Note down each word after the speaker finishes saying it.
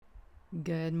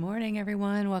Good morning,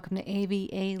 everyone. Welcome to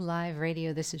AVA Live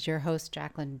Radio. This is your host,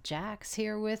 Jacqueline Jax,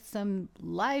 here with some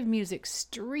live music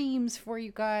streams for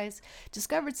you guys.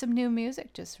 Discovered some new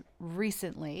music just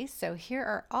recently, so here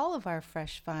are all of our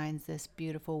fresh finds this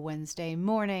beautiful Wednesday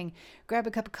morning. Grab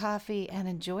a cup of coffee and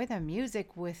enjoy the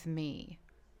music with me.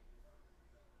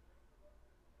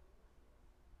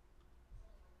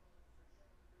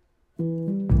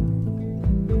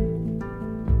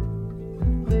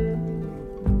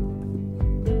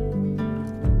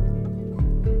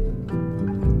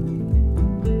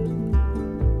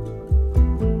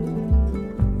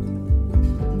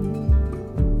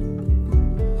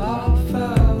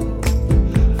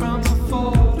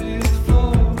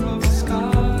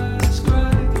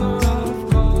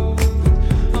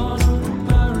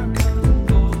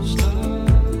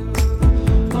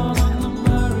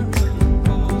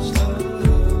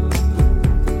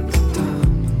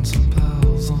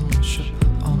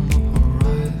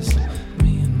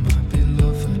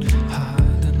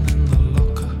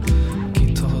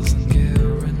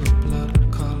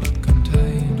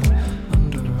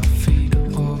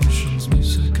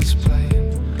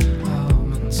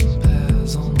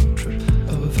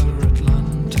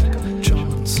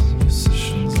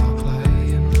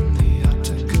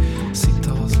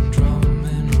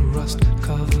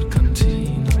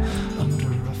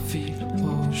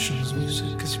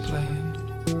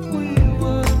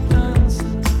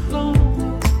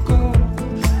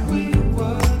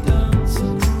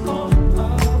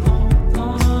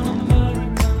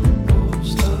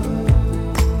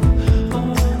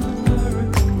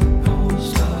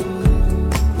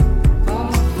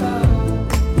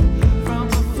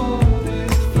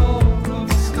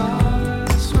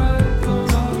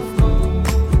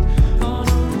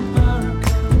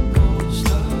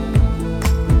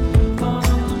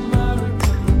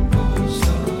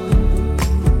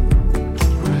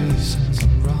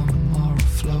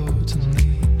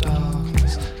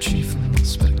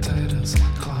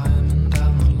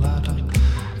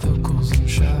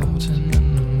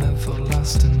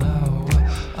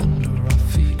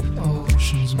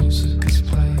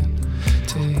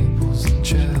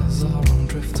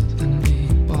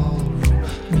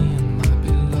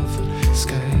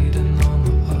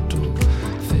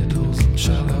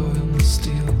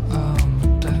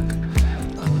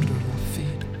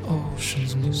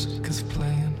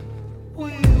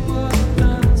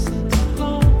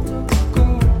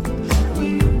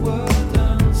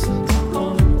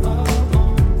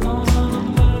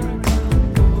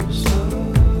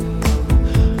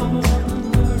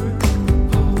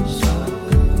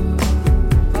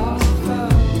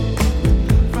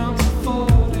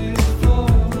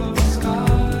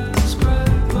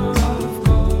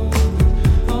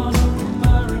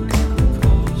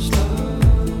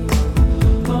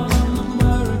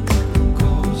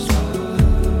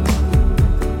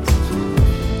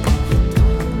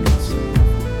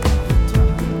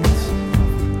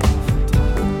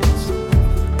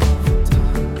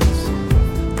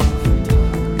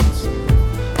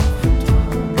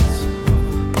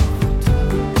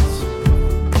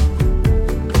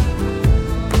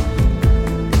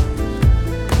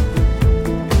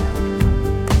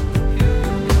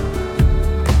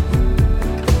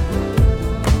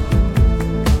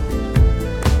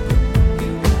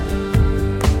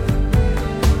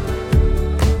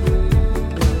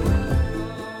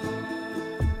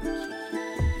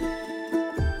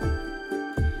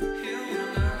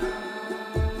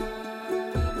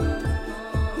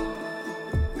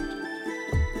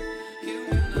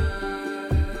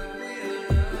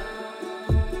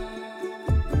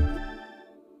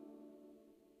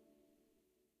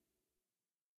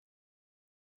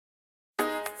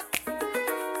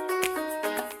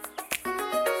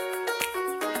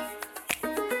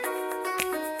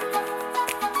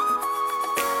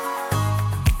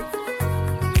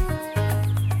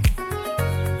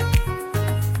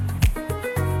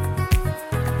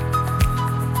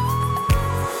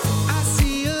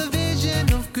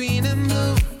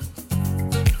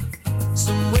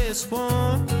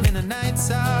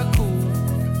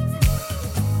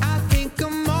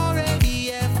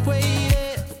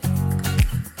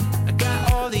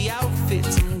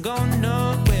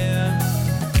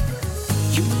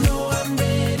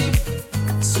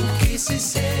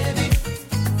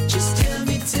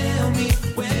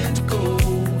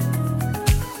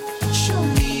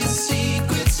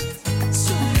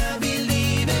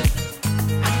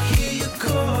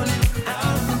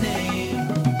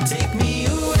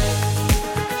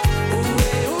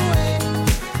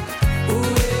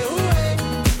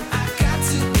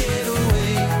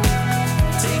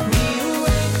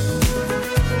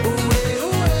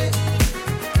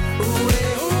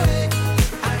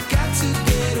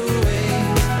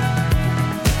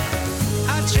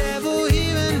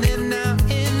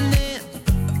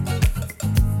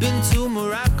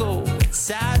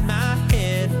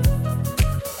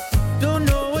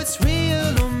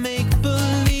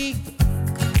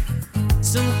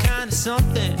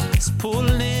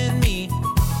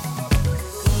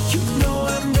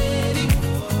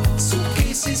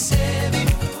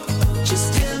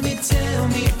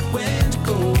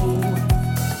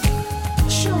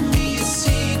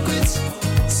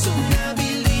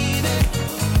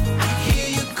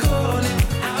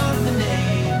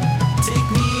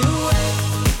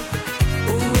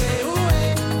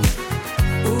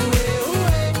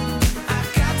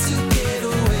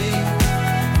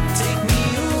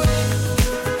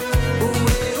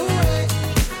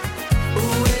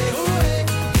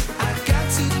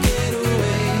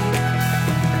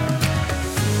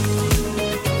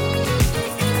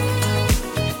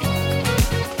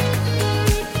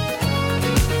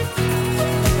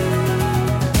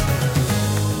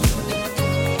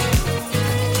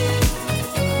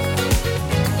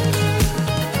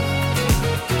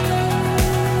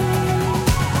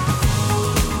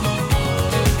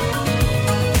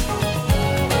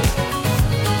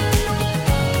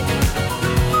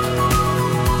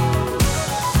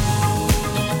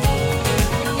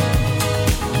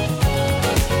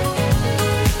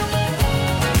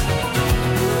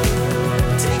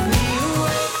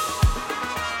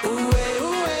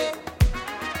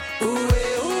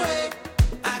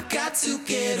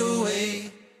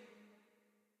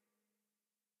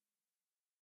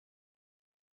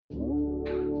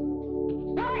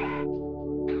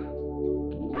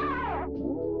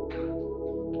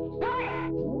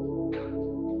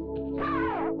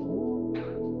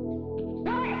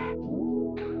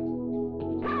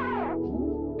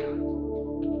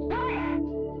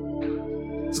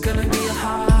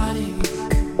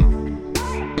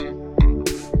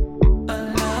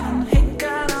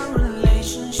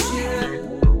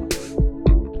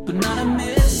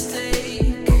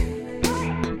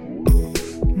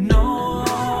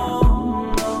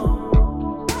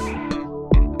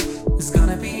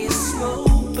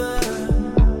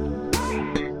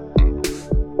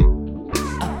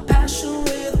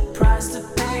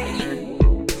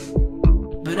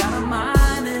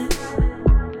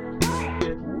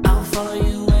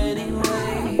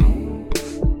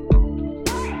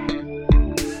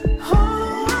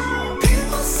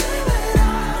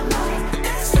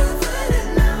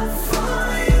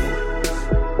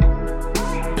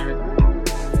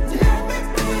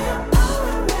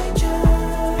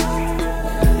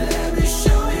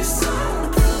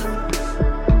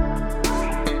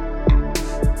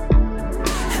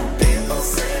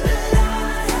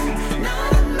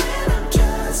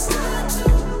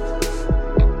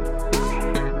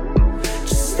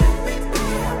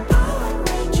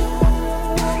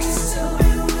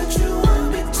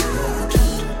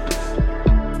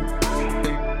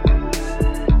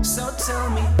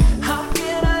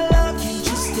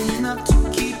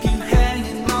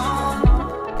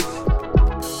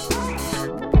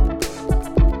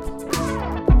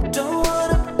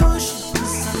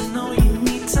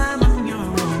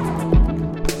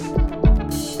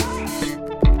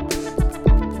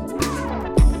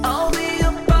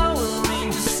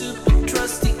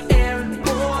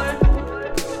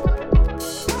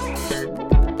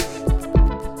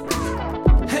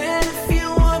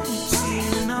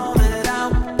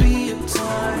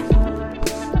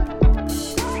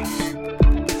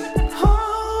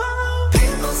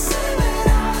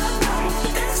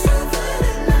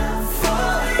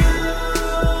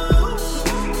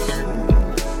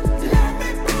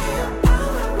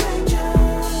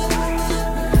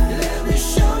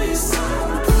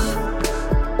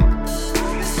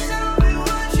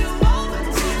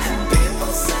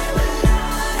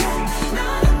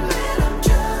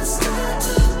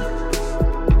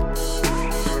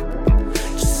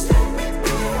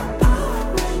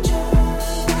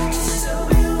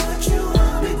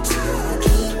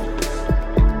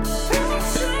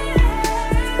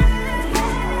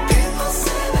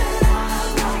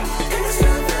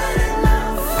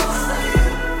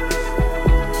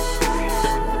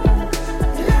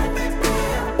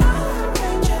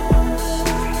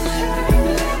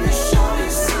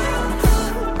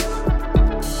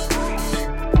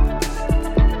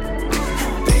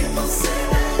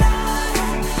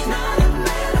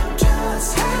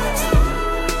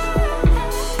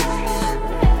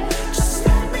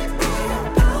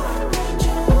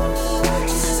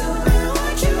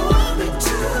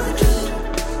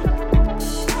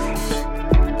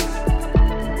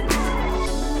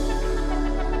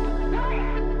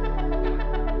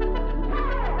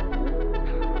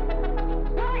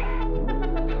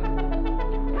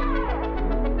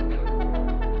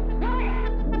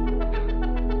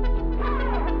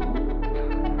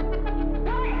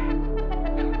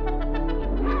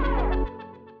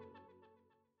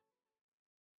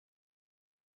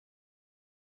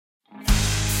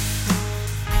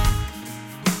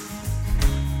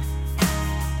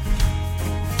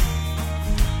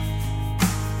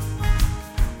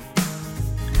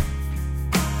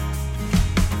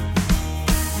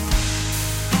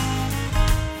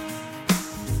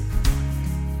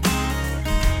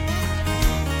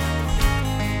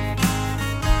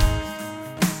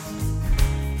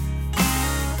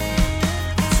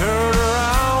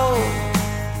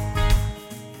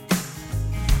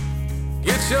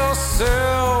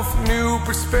 yourself new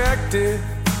perspective.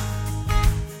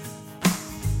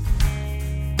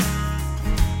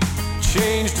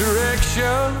 Change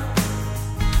direction.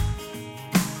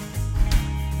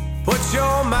 Put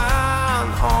your mind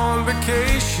on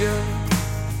vacation.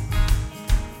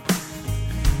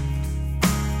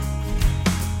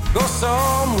 Go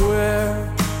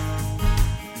somewhere,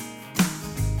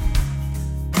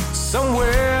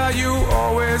 somewhere you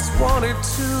always wanted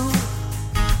to.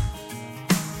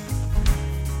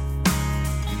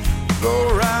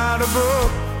 Go write a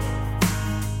book.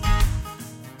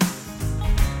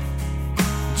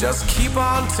 Just keep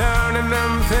on turning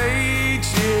them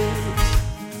pages.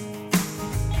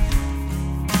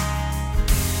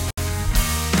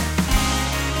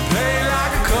 Play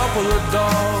like a couple of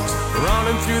dogs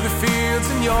running through the fields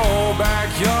in your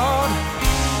backyard.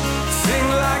 Sing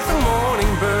like the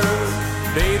morning bird,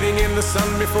 bathing in the sun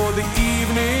before the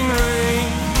evening rain.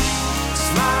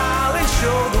 Smile and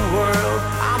show the world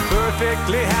I'm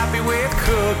perfectly happy with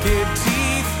crooked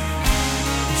teeth.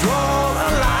 Draw a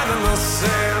line in the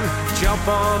sand, jump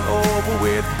on over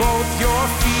with both your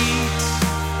feet.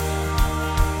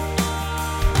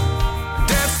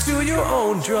 Dance to your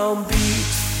own drum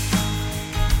beat.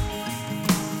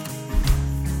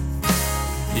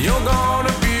 You're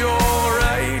gonna be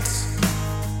alright.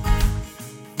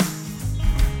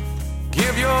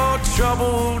 Give your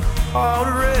troubled heart a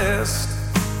rest.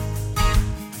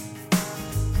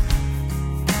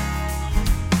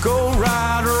 Go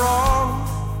right or wrong,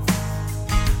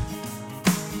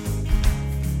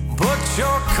 put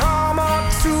your karma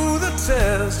to the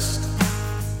test.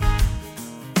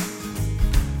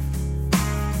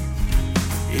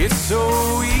 It's so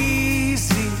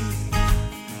easy.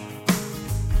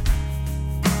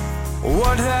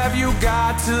 What have you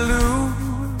got to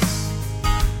lose?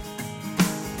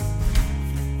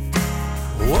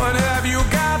 What have you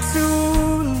got to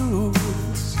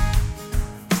lose?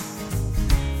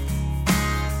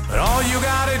 But all you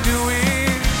gotta do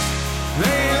is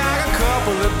lay like a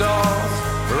couple of dogs,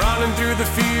 running through the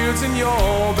fields in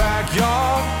your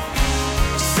backyard.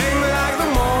 Sing like the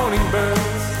morning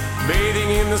birds,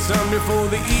 bathing in the sun before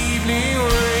the evening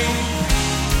rain.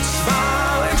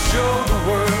 Smile and show the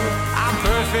world I'm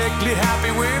perfectly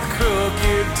happy with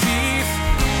crooked teeth.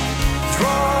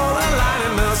 Draw a line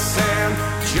in the sand,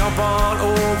 jump on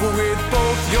over with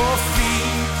both your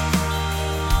feet.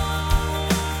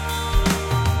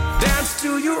 Dance to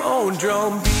your own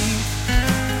drum beat.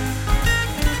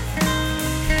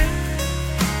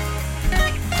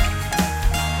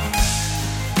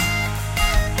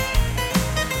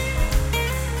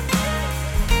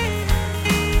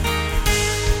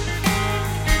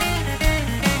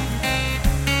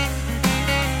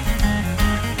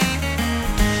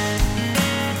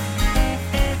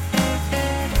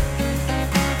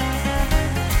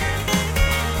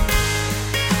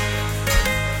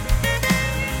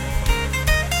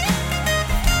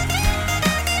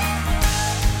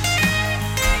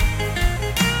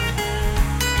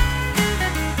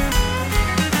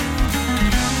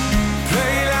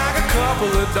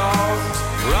 Dogs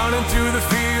running through the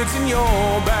fields in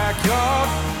your backyard.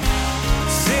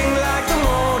 Sing like the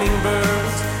morning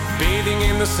birds, bathing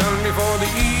in the sun before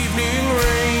the evening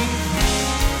rain.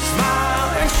 Smile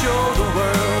and show the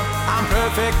world I'm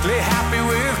perfectly happy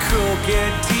with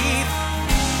crooked teeth.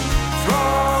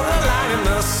 Throw a line in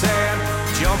the sand,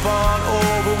 jump on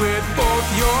over with both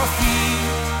your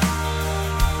feet.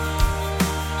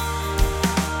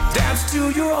 Dance to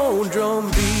your own drum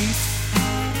beat.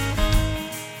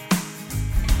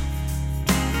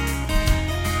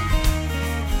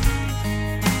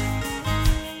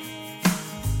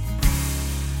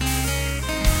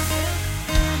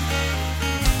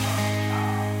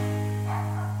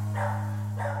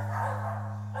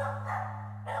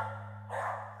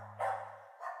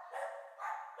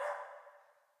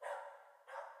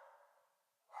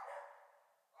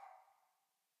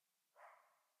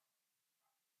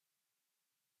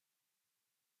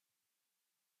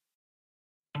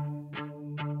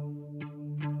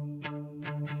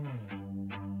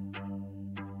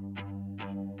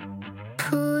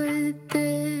 Put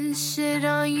this shit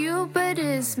on you, but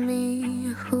it's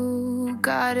me who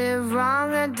got it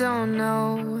wrong. I don't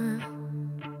know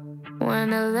when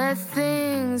to let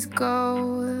things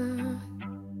go.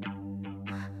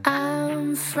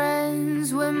 I'm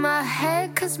friends with my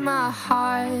head, 'cause my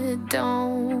heart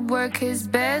don't work its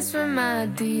best when my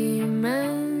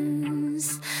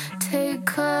demons take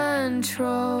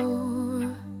control.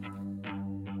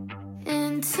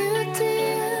 In too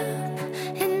deep,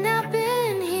 and I've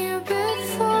been here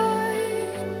before,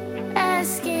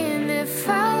 asking if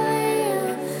I'll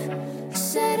live.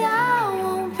 Said I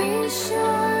won't be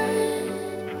sure.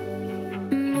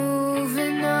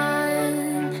 Moving on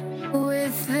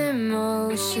with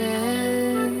emotion.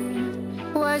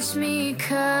 Watch me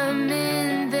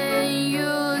coming, then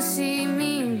you'll see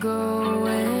me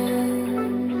going.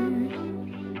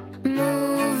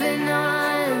 Moving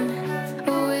on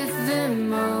with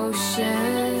emotion.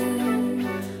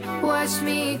 Watch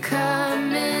me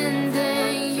coming,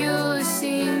 then you'll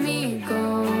see me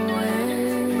going.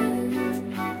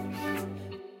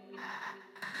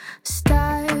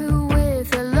 Start with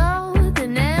hello,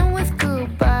 then end with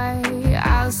goodbye.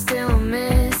 I'll still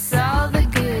miss all the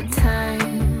good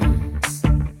times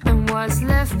and what's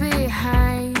left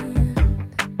behind.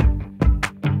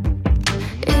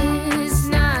 It's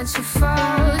not your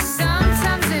fault,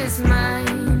 sometimes it's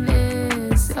mine.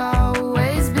 It's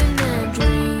always been a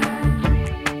dream.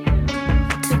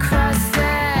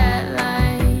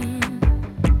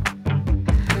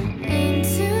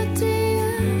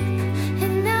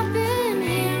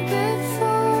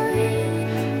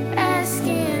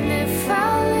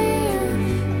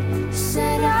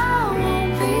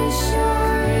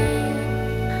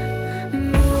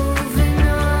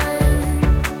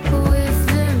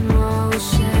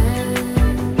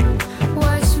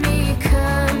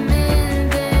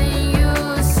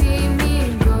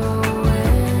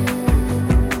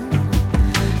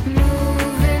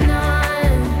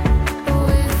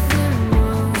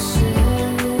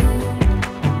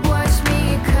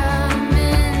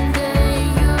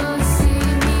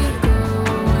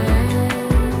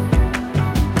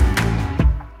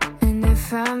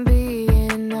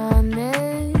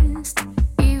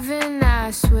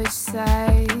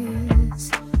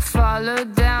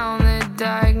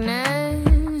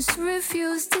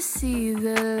 refuse to see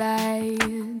the light.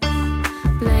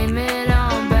 Blame it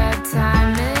on bad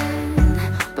timing,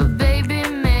 but baby,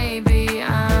 maybe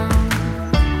I'm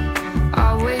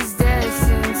always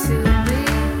destined to be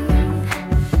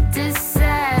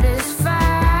dissatisfied.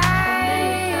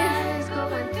 It's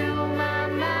going through my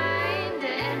mind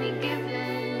at any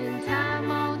given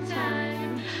time, oh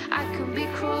time. I could be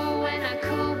cruel and I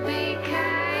could be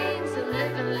kind, so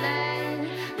live and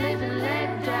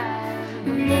let die.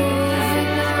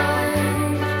 Moving on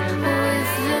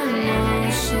with the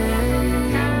motion.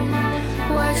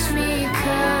 Watch me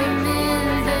come in,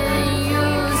 then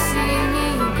you'll see me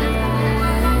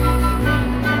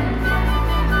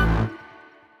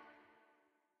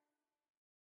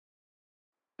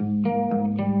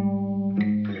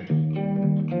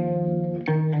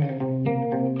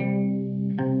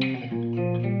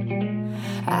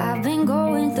I've been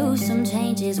going through some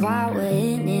changes while we're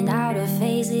in and out of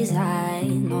phases, I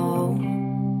know.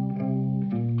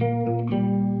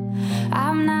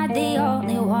 I'm not the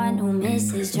only one who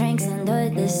misses drinks under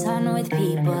the sun with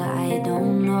people I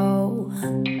don't know.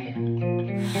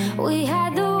 We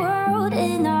had the world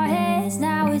in our heads,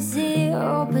 now it's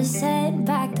 0%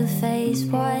 back to phase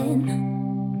 1.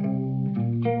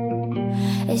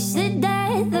 It's the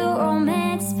death, the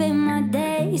romance, spend my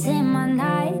days and my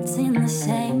nights in the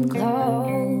same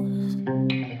clothes.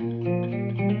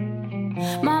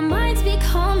 My mind's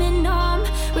becoming numb,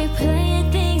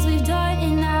 replaying things we've done,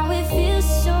 and now it feels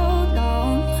so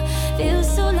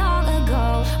long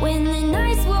ago. When the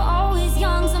nights were always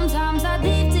young, sometimes I'd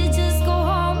leave to just go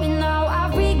home, and now I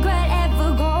regret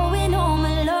ever going home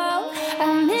alone.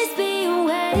 I miss being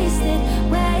wasted.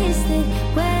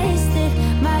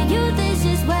 My youth is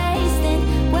just wasting.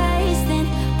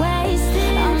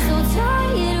 I'm so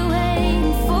tired of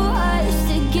waiting for us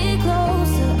to get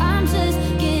closer. I'm just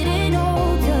getting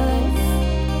older.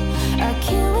 I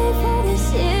can't wait for this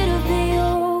year to be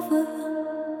over.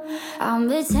 I'm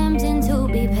attempting to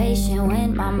be patient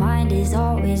when my mind is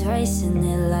always racing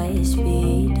at light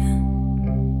speed.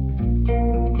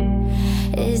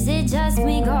 Is it just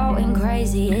me going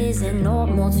crazy? Is it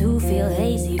normal to feel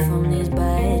hazy from these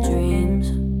bad dreams?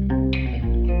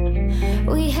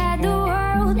 We had the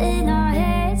world in our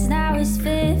heads, now it's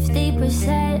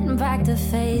 50% back to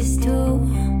phase 2.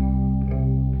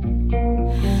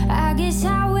 I guess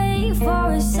I'll wait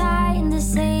for a sign to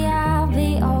say I'll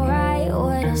be alright.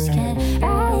 What else can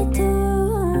I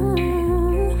do?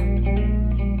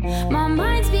 My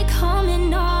mind's becoming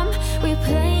numb,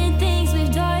 replaying things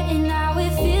we've done, and now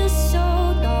it feels so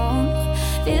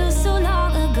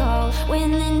long ago.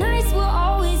 When the nights were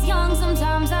always young,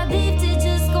 sometimes I'd leave to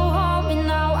just go home, and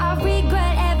now I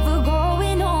regret ever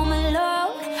going home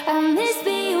alone. I miss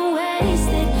being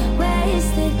wasted.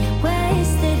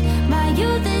 My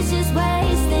youth is just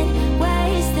wasting.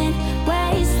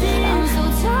 I'm so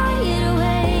tired of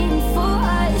waiting for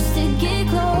us to get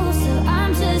closer.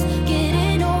 I'm just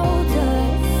getting older.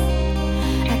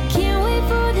 I can't wait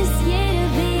for this year to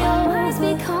be over. My mind's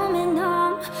becoming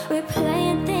numb,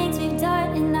 replaying things we've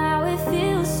done, and now it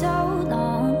feels so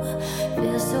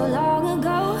long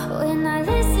ago. When I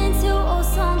listen to old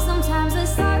songs, sometimes I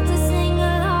start to sing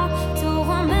along to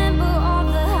remember all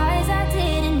the highs I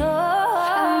didn't know.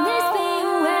 I miss being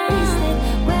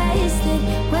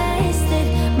wasted.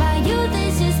 My youth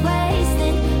is just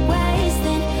wasting.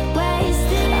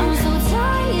 I'm so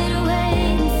tired of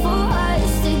waiting for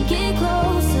us to get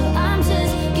closer. I'm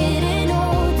just getting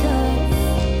older.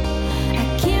 I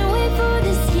can't wait for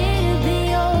this year to be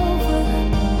over.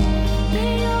 Be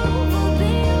over.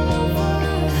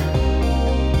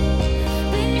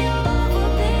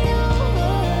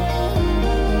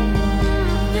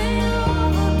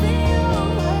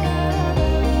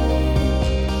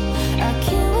 I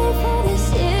can't wait for this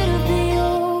year to be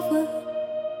over.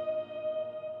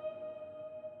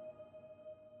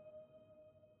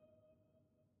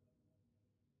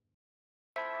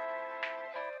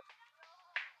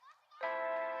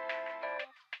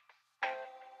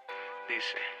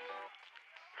 Dice,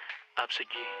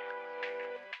 Absegui.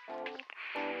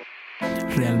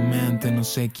 Realmente no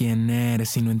sé quién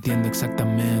eres y no entiendo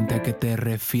exactamente a qué te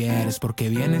refieres. Porque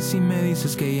vienes y me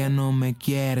dices que ya no me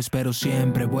quieres, pero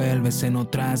siempre vuelves en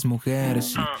otras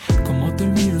mujeres. Y ¿cómo te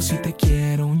olvido si te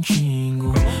quiero un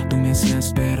chingo? Tú me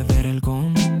hacías perder el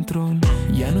control.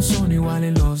 Ya no son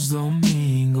iguales los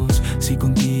domingos, si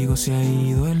contigo se ha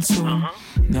ido el sol.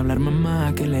 De hablar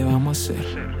mamá, ¿qué le vamos a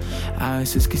hacer? A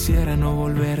veces quisiera no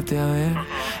volverte a ver.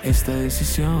 Esta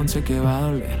decisión sé que va a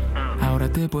doler. Ahora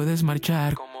te puedes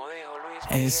marchar.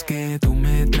 Es que tú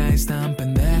me traes tan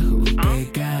pendejo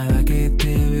que cada que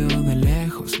te veo de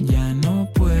lejos ya no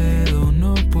puedo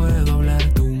hablar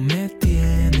tu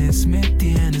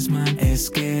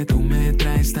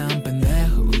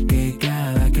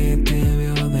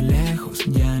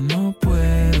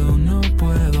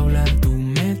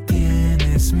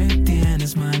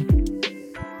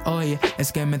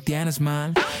tienes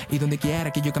mal. Y donde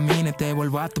quiera que yo camine te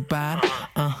vuelvo a topar.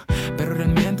 Pero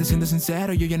realmente, siendo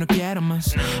sincero, yo ya no quiero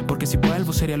más. Porque si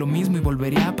vuelvo sería lo mismo y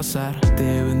volvería a pasar. Te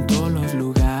veo en todos los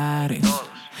lugares,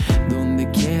 donde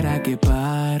quiera que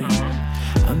pare.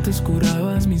 Antes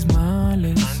curabas mis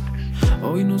males,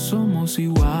 hoy no somos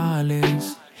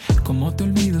iguales. ¿Cómo te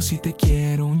olvido si te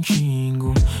quiero un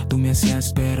chingo? Tú me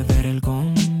hacías perder el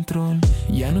control.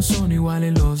 Ya no son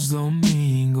iguales los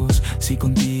domingos, si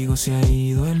contigo se ha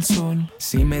ido el sol.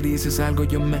 Si me dices algo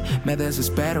yo me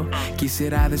desespero.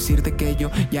 Quisiera decirte que yo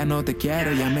ya no te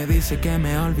quiero. Ya me dice que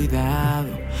me he olvidado,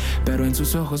 pero en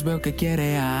sus ojos veo que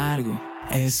quiere algo.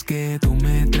 Es que tú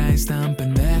me traes tan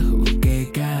pendejo que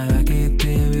cada que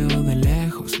te veo de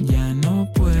lejos ya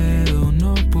no puedo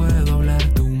hablar.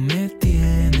 Tú me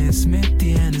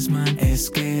tienes mal. Es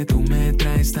que tú me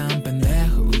traes tan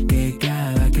pendejo que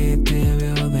cada que te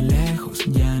veo de lejos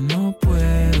ya no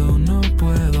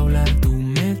puedo hablar. Tú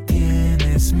me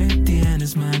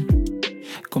tienes mal.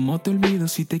 ¿Cómo te olvido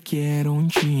si te quiero un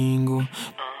chingo?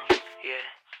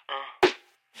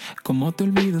 ¿Cómo te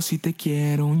olvido si te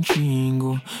quiero un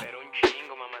chingo? Pero un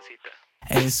chingo, mamacita.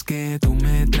 Es que tú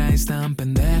me traes tan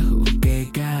pendejo que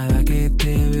cada que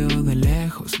te veo de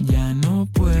lejos ya no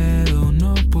puedo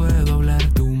hablar.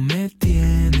 Tú me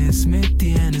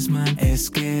tienes mal. Es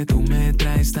que tú me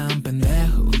traes tan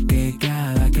pendejo que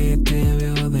cada que te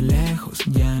veo de lejos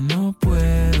ya no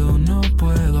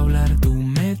puedo hablar. Tú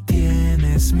me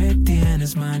tienes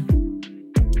mal.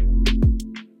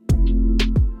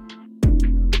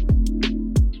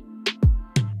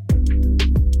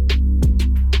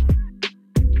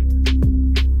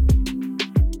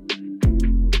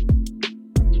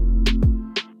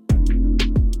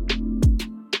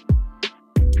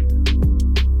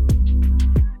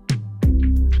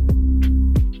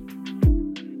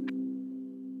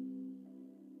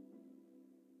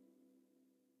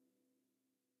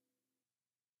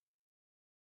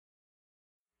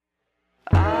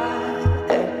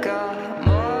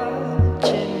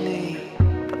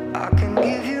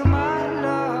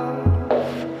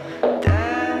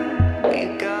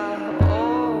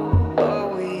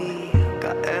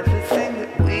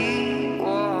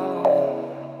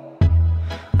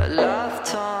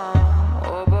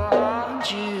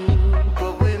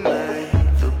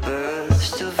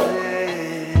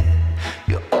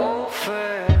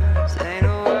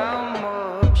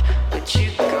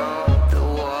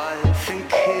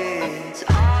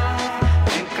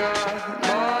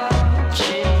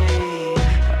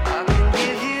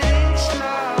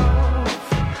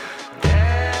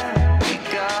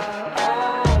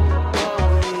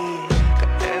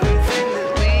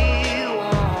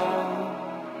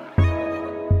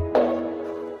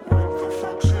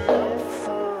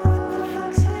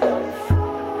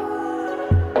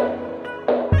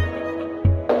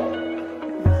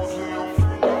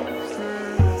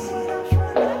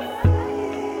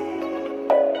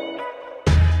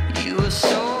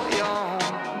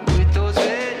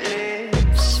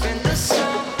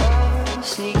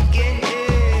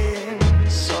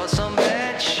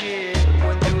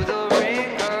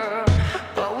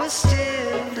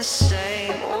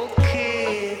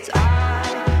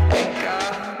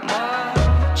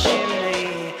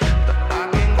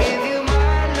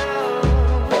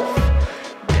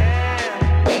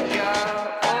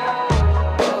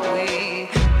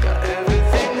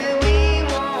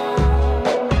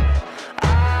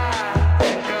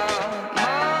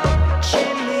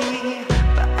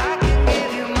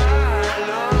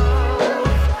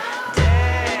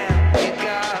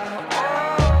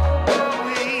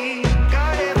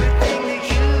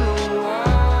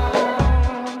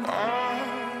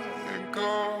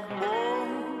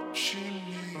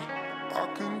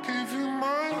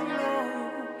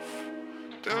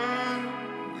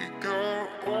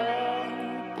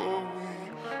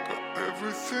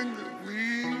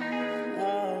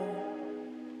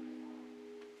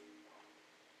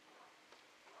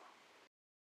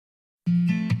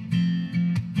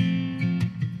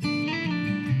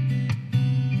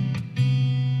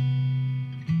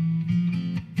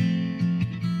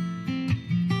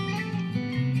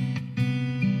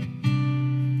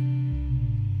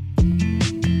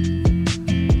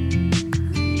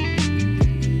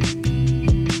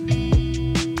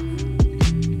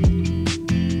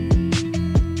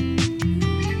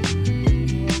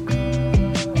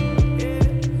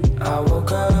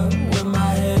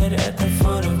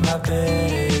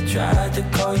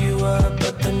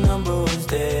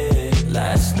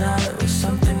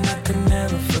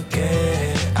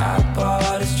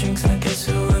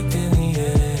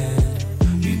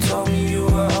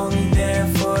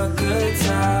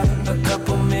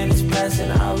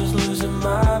 And I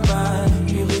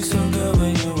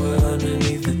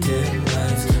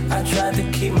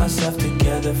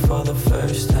it for the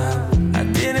first time. I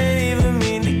didn't even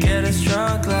mean to get us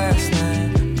drunk last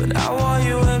night, but I want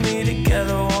you and me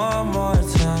together one more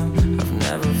time. I've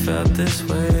never felt this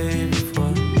way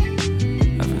before.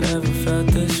 I've never felt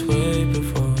this way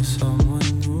before with someone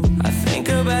new. I think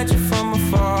about you from a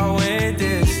faraway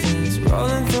distance,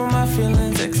 rolling through my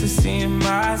feelings, ecstasy in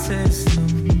my system.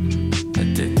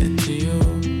 Addicted to you,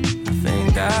 I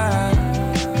think I'm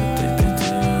addicted to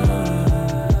you.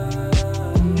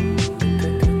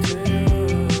 Addicted to you.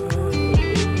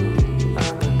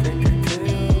 I'm addicted to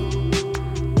you.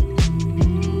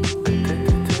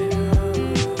 Addicted to you.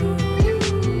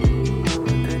 I'm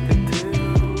addicted to you.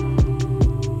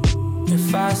 If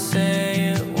I say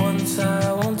it once, I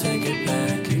won't take it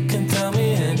back. You can tell me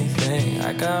anything,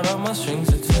 I got all my strings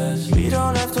attached. We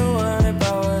don't have to worry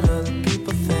about what other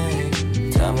people think.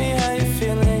 Tell me how you're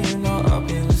feeling, you know I'll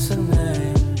be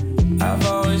listening. I've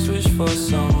always wished for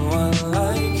someone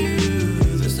like you.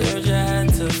 This urge I had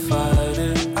to fight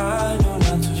it, I knew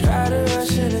not to try to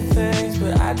rush into things,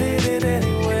 but I did it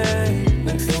anyway.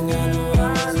 Next thing I knew I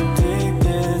was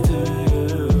addicted to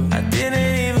you. I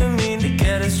didn't even mean to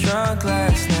get us drunk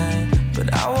last night, but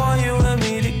I want you and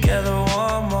me together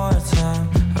one more time.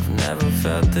 I've never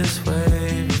felt this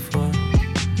way before.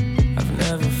 I've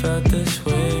never felt this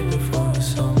way before with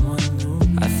someone new.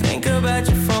 I think about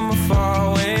you from a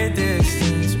faraway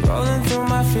distance, rolling through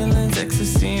my feelings,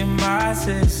 ecstasy in my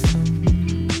system.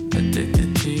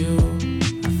 Addicted to you,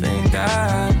 I think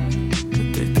I'm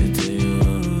addicted to you.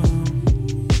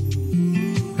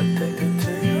 Addicted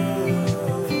to you.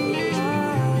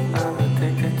 I'm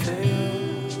addicted to you.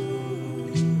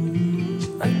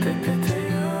 Addicted to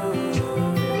you.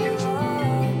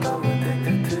 I'm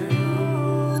addicted to you.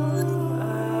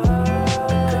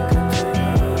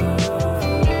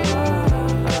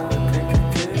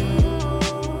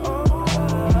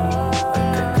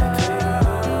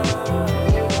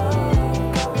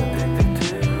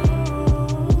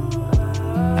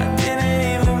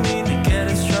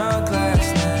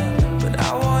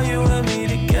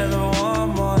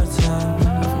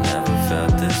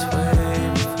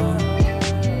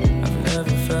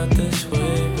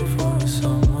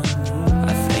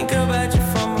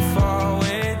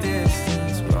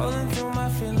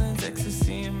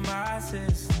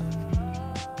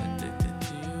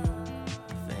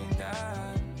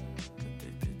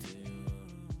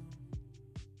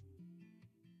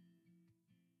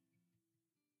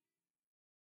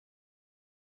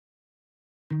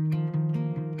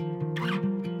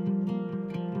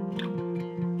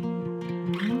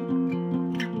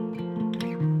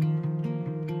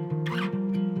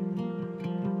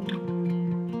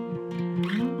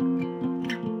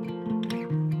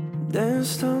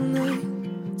 Danced all night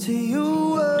till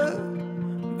you were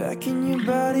back in your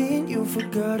body and you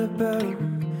forgot about it.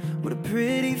 With a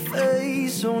pretty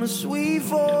face on a sweet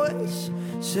voice,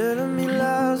 telling me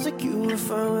lies like you were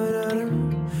fine without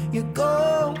him. You're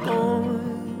gone,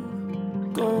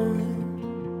 gone.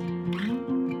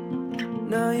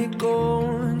 Now you're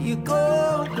gone, you're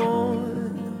gone,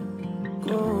 gone,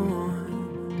 gone.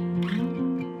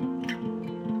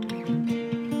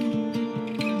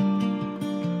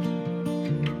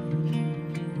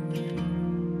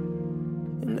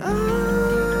 I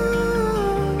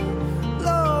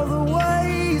love the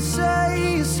way you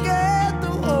say you're scared to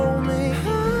hold me.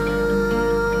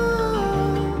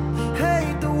 I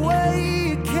hate the way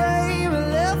you came and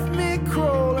left me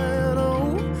crawling.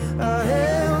 Oh, I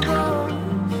held on,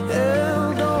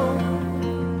 held on.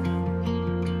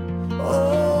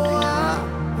 Oh, I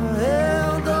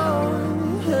held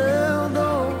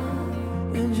on,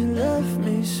 and you left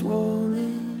me swollen.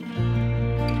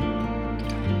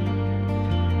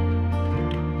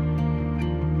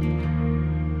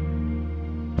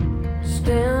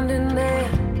 Standing there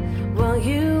while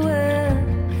you were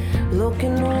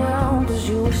looking around, cause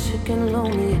you were sick and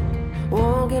lonely.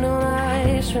 Walking on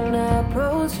ice when I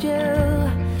approached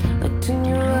you, looked in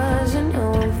your eyes and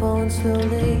now I'm falling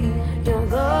slowly. You're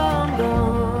gone,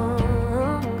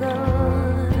 gone,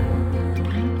 gone.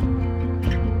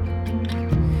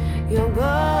 You're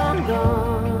gone,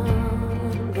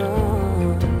 gone,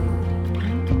 gone.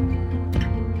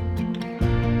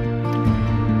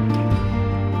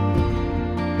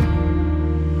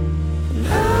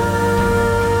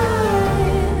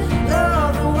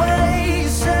 Love the way you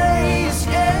say you're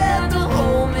scared to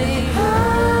hold me.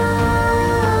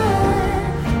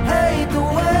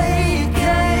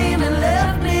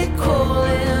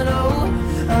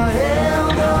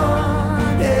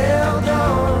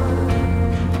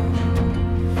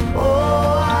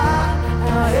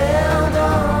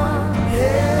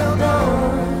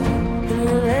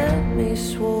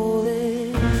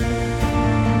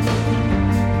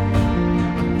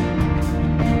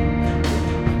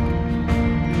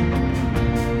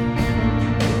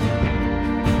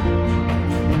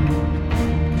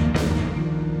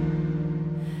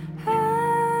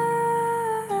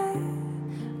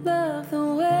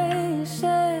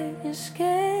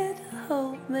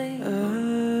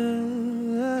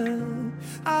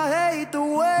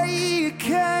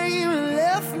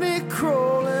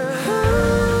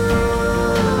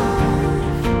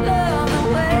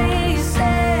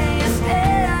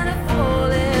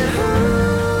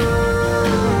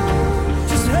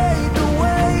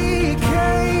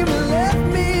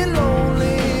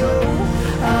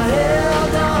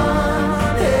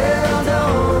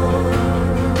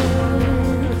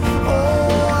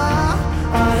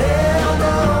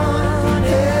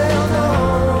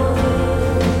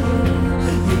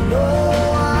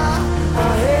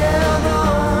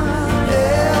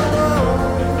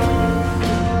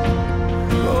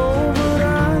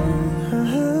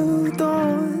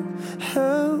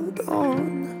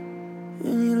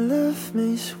 left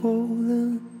me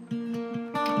swollen.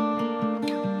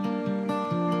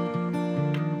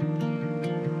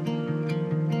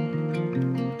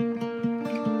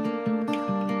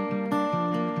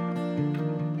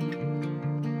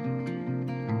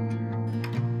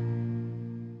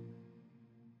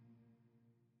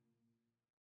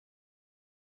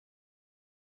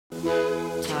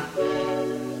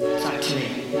 Talk to me.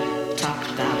 Talk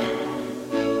about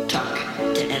it. Talk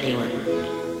to anyone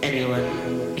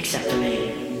except for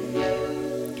me.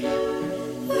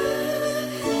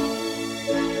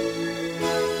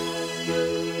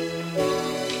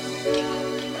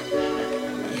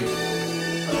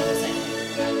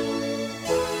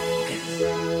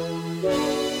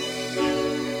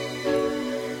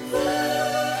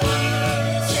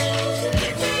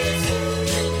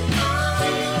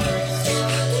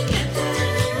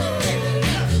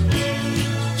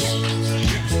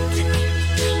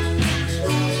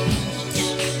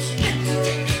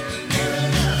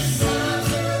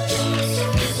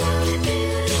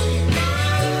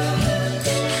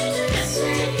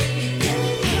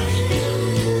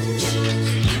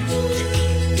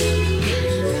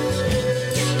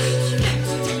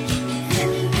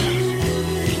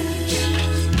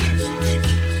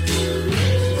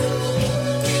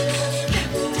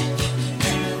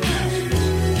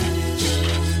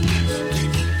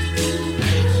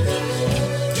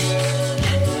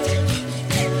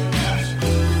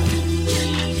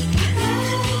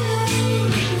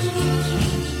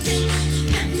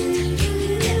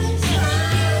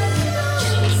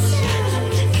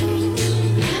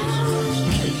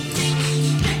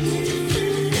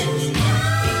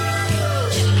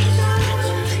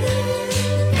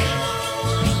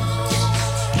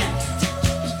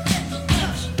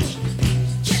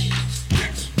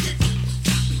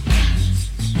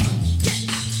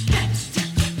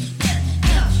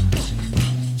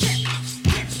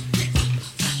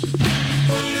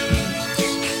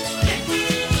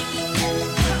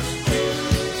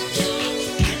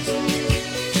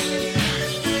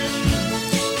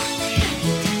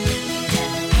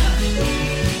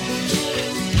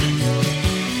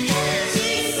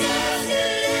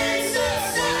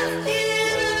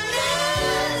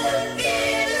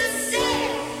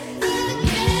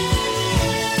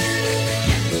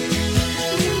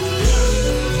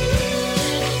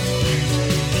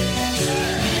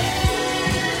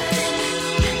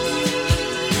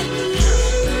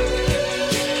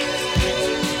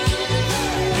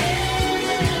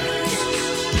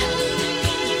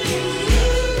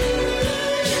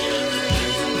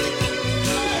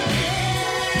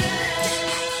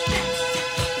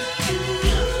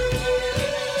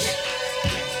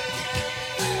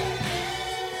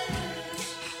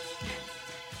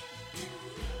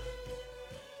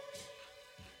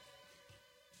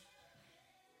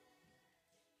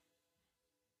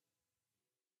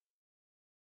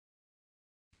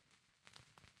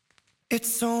 It's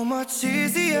so much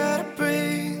easier to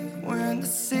breathe when the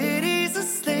city's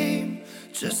asleep,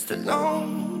 just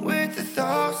alone with the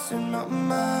thoughts in my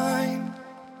mind.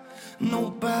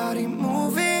 Nobody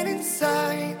moving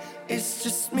inside, it's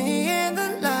just me and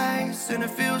the lights. And it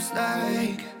feels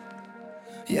like,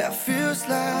 yeah, it feels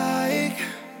like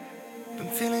been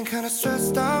feeling kinda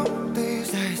stressed out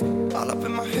these days, all up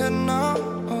in my head now,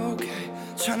 okay.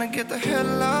 Trying to get the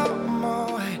hell out of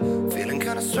my way, feeling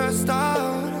kinda stressed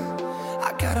out.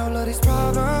 I got all of these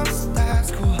problems,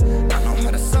 that's cool, I know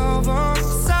how to solve them,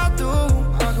 yes I do.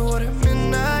 I go out at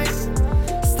midnight,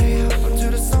 stay up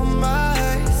until the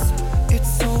sunrise.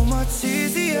 It's so much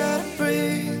easier to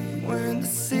breathe when the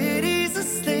city's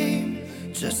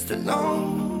asleep, just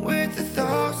alone with the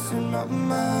thoughts in my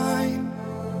mind.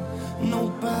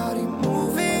 Nobody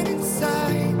moving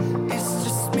inside, it's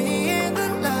just me and the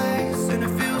lights. And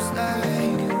it feels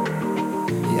like,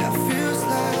 yeah, it feels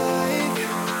like,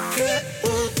 yeah.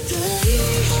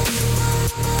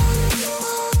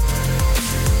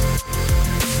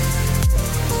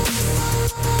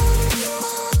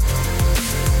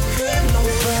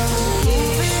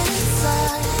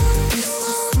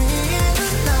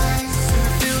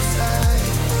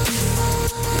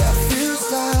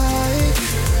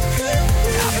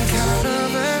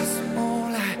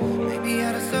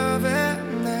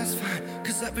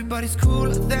 Everybody's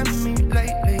cooler than me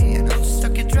lately, and I'm just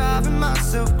stuck here driving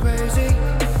myself crazy.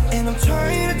 And I'm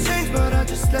trying to change, but I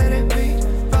just let it be.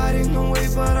 Fighting the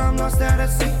wave, but I'm lost out at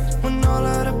sea. When all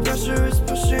of the pressure is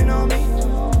pushing on me,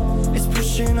 it's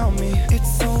pushing on me.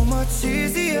 It's so much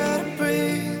easier to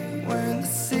breathe when the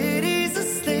city's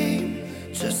asleep,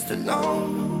 just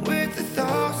alone with the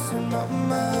thoughts in my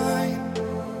mind.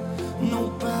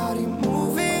 Nobody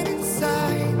moving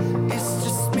inside, it's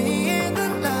just me and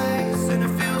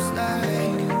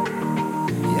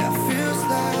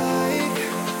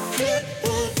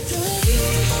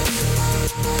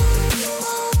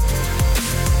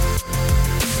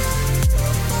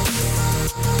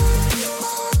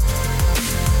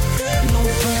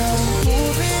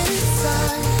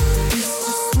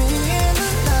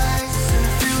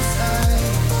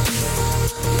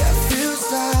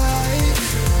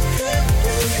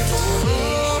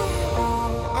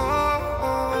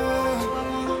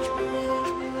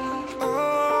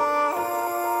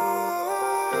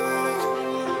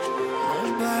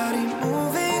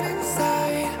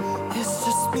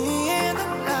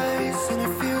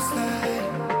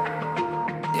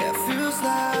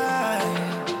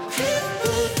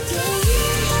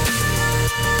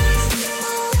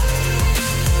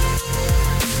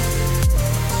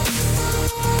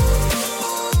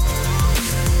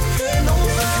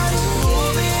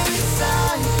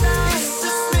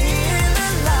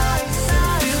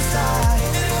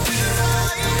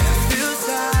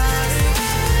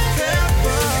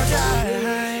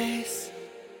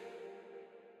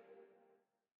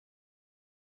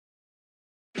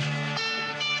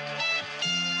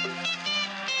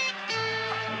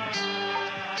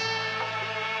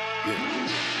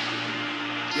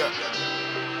Yeah.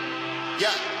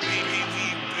 Yeah.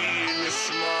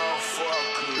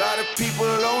 Lot of people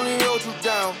only hold you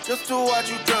down just to watch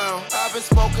you drown. I've been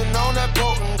smoking on that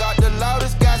potent, got the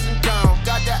loudest gas in town.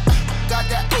 Got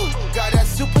that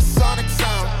supersonic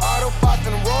sound. Autobots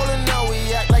and rolling now, we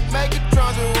act like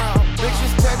Megatrons around.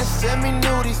 Bitches tend to send me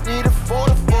nudies, need a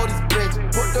photo for these bitches.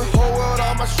 Put the whole world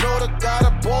on my shoulder, got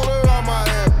a boulder on my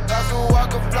head. That's who I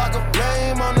can flock a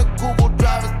flame on the Google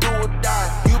Drive, is do or die.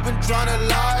 You've been trying to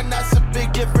lie, and that's a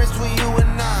big difference between you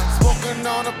and I. Smoking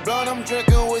on the blunt, I'm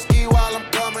drinking whiskey while I'm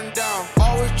coming down.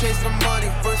 Always chasing money,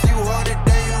 first you hunt it,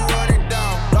 then you run it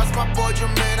down. Lost my boy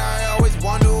Jermaine, I always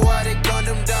wonder why they gunned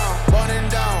him down. Running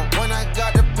down, when I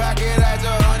got the packet, I had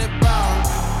 100 pounds.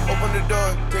 Open the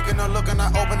door, taking a look and I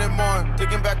open it more.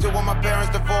 Thinking back to when my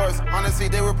parents divorced. Honestly,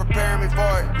 they were preparing me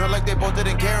for it. Not like they both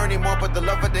didn't care anymore, but the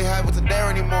love that they had wasn't there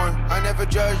anymore. I never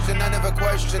judged and I never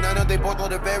questioned. I know they both know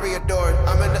they're very adored.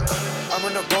 I'm in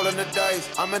the rolling the dice.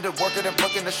 I'm in the working and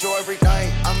booking the show every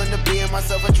night. I'm in the being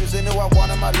myself and choosing who I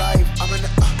want in my life. I'm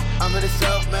in the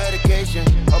self-medication,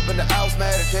 up in the house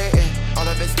meditating. All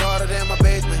of it started in my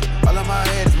basement. All of my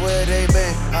head is where they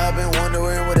been. I've been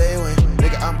wondering where they went.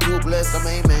 Nigga, I'm too blessed, I'm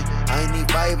aiming. I need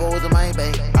 5 O's in my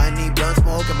bank. I need blunt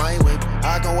smoke in my whip.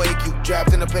 I can wake you,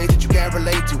 trapped in a place that you can't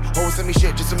relate to. Hoes send me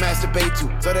shit just to masturbate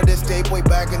to. Started this tape way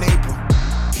back in April.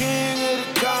 King of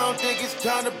the town, think it's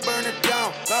time to burn it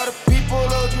down. Lot of people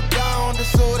hold you down,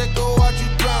 just so they go watch you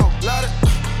drown. Lot of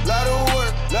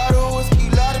work, lot of whiskey,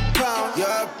 lot of pounds.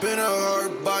 Yeah, I've been a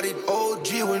hard-bodied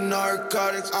OG with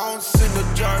narcotics. I don't send a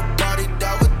jar body,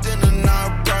 die within an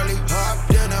hour probably. Hopped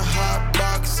in a hot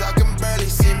box, I can barely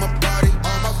see my body.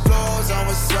 All my floors on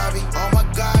wasabi, all my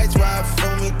guys ride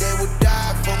for me. They would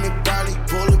die for me probably.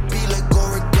 Pull a beat like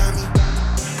origami.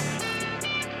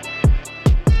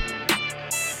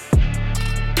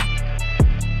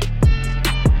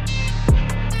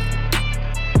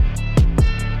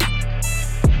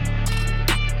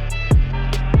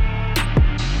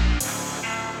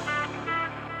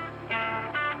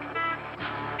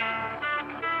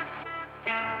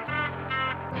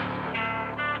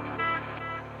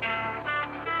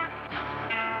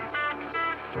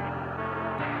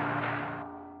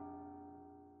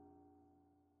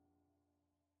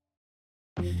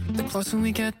 The closer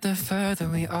we get, the further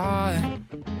we are.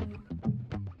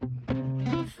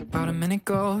 About a minute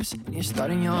goes, and you're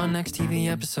starting your next TV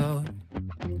episode.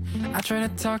 I try to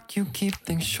talk, you keep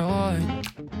things short.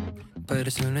 But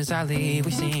as soon as I leave,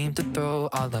 we seem to throw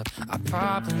all of our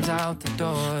problems out the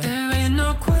door. There ain't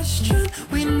no question,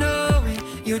 we know it.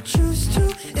 You choose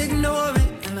to ignore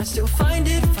it, and I still find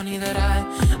it funny that I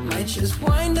might just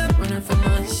wind up running from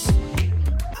us.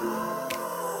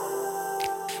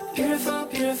 Beautiful,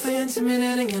 beautifully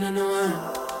intimidating, and I know I'm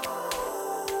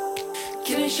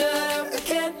getting shut out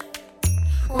again.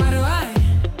 Why do I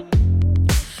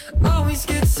always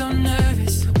get so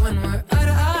nervous when we're eye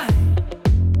to eye?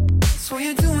 Swear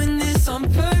you're doing this on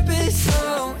purpose,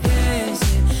 so is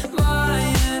it my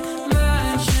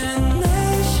imagination?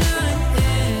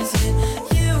 Is it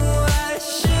you I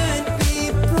should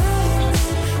be blaming?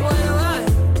 Why do I,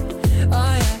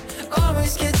 oh yeah,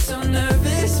 always get so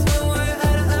nervous when we're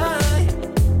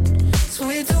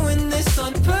doing this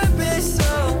on purpose,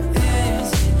 so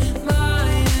is it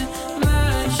my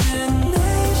imagination?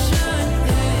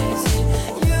 Is it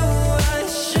you I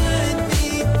should be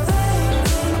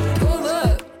blaming? Pull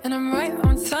up, and I'm right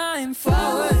on time.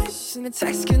 Flowers and a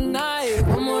text goodnight.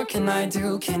 What more can I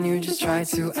do? Can you just try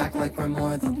to act like we're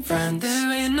more than friends?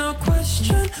 There ain't no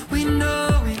question, we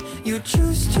know it. You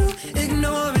choose to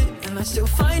ignore it, and I still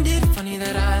find it funny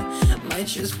that I might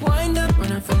just wind up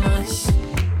running from us.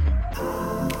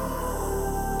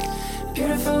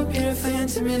 Beautiful, beautifully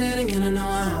intimidating, and I know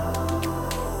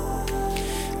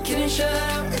I'm getting shut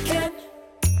out again.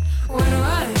 Why do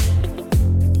I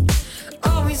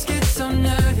always get so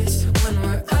nervous when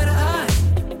we're eye to eye?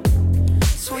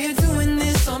 Swear you're doing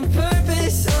this on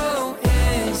purpose, so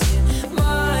is it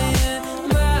my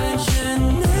imagination?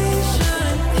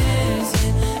 Is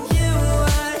it you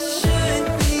I should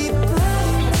be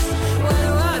blaming? Why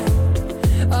do I,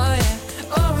 oh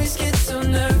yeah, always get so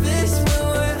nervous when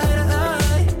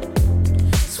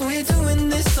we're doing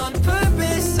this on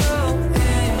purpose, so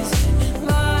is it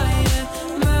my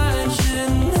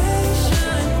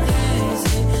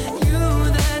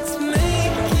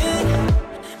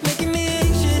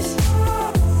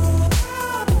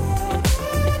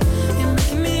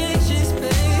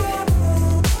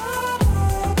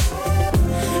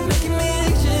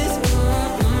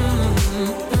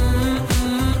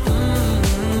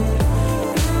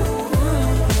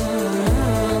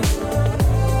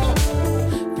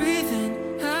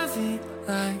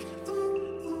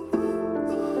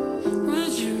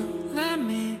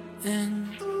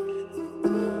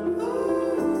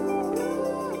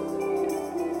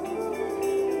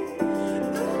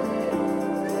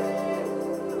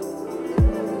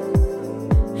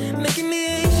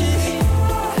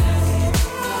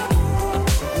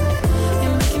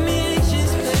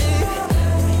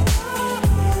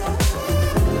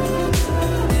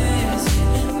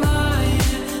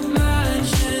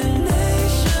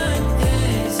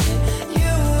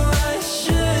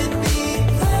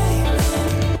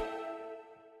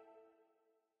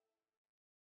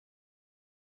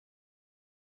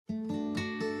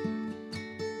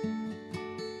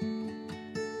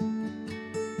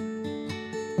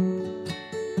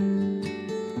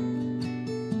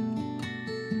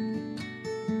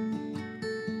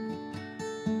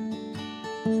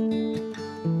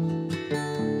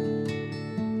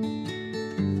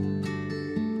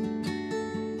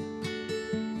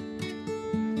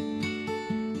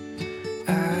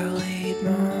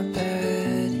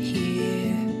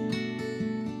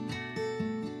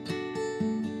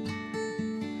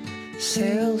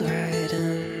sailed right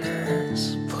in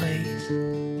this place.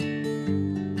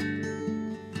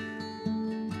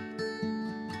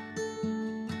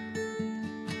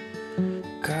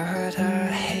 God, I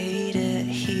hate it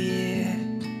here.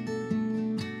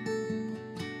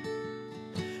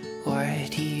 Why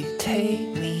do you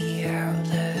take me out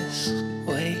this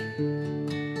way?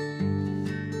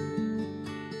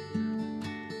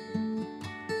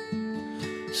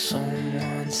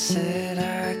 Someone said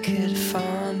I could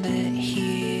find it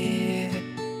here.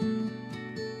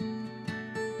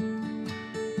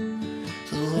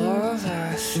 The love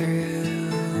I threw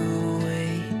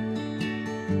away.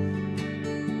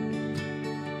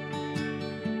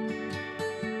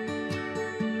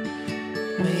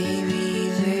 Maybe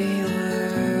they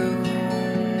were wrong.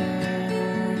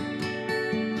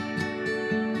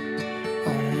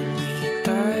 Only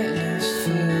darkness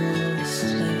fills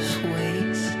this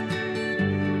waste.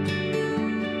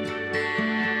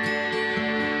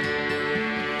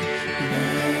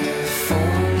 If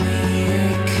only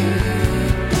it could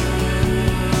be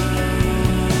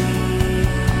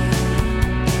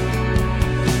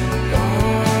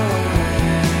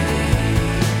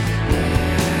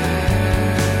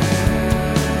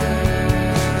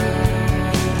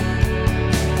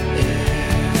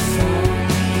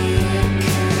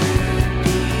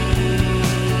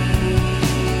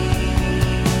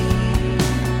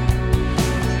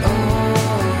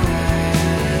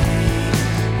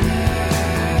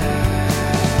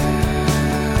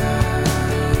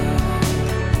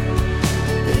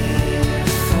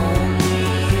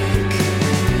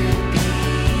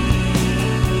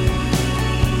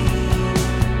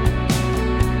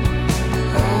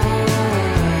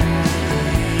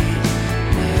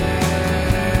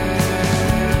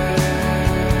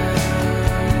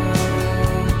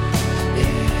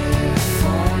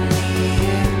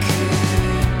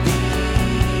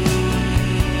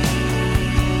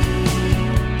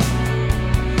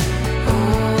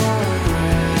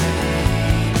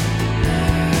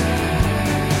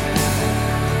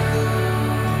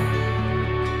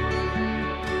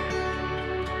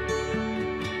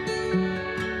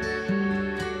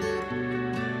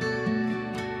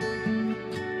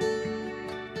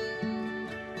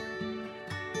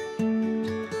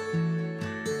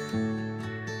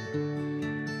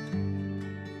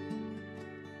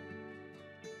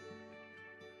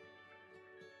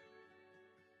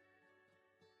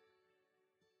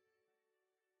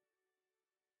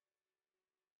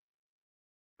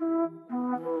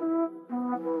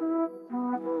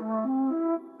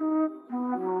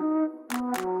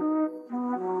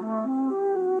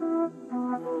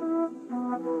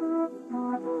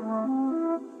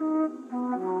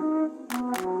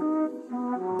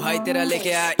भाई तेरा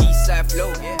लेके आया east side flow,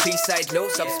 three side लो,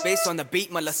 सब space on the beat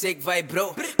मतलब सिक vibe bro.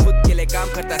 खुद के लिए काम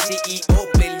करता सीईओ,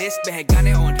 प्लेलिस्ट में है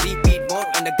गाने ऑन रिपीट मोड।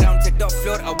 अंडरग्राउंड से टॉप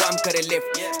फ्लोर आवाम करे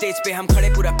लिफ्ट, स्टेज पे हम खड़े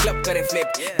पूरा क्लब करे फ्लिप।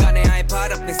 गाने आए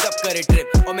बाहर अपने सब करे ट्रिप,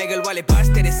 ओमेगल वाले बार्स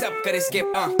तेरे सब करे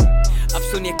स्किप। अब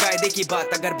सुनिए कायदे की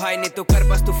बात, अगर भाई ने तो कर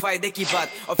बस तू फायदे की बात।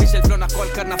 ऑफिशियल फ्लो ना कॉल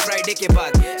करना फ्राइडे के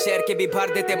बाद, शेयर के भी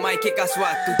भर देते माइके का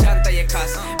स्वाद। तू जानता ये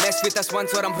खास, मेस विद अस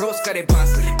वंस और हम रोज करे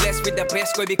बांस। ब्लेस विद द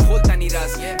बेस्ट कोई भी खोलता नहीं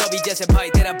राज, कभी जैसे भाई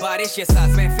तेरा बारिश ये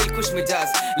साथ में फिल खुश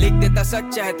मिजाज। लिख देता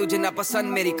सच चाहे तुझे ना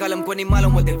पसंद, मेरी कलम को नहीं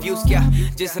मालूम होते व्यूज क्या।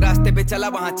 जिस रास्ते पे चला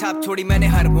वहाँ छाप छोड़ी मैंने,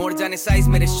 हर मोड़ जाने साइज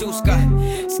मेरे शूज का।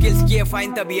 स्किल्स किए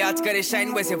फाइन तभी आज करे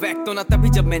शाइन, वैसे वैक तो ना तभी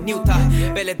जब मैं न्यू था।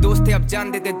 पहले दोस्त थे अब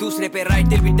जान देते दूसरे पे, राइट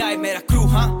टिल वी डाई मेरा क्रू।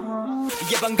 हाँ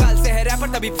ये बंगाल से है रैपर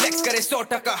तभी फ्लेक्स करे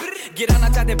 100%। गिराना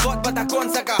चाहते बहुत बता कौन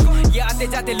सका, ये आते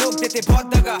जाते लोग देते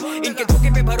बहुत दगा। इनके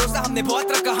धोखे पे भरोसा हमने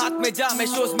बहुत रखा, हाथ में जा मैं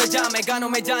शोज में जा मैं गानों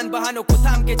में जान। बहानों को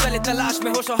थाम के चले तलाश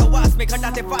में, होशो हवास में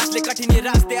घटाते फासले, कठिन ये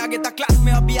रास्ते आगे तक क्लास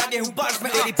में अभी आगे हूँ बार्स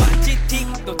में। तेरी बातचीत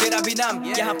थी तो तेरा भी नाम,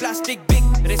 यहाँ प्लास्टिक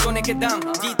बिक रेसोने के दाम।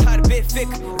 जीत हार बेफिक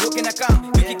रोके ना काम,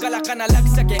 क्योंकि कला का ना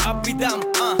लग सके अब भी दाम।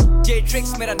 जे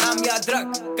ट्रिक्स मेरा नाम याद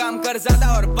रख, काम कर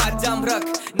ज्यादा और बात जाम रख।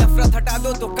 नफरत हटा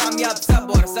दो तो कामयाब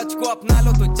सब, और सच को अपना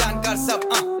लो तो जानकार सब।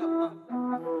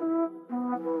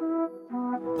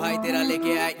 भाई तेरा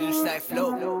लेके आया ईस्ट साइड फ्लो,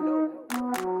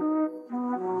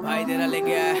 भाई तेरा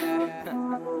लेके आया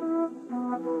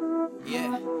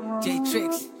yeah J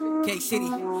Tricks K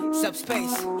City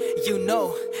Subspace, you know,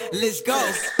 let's go.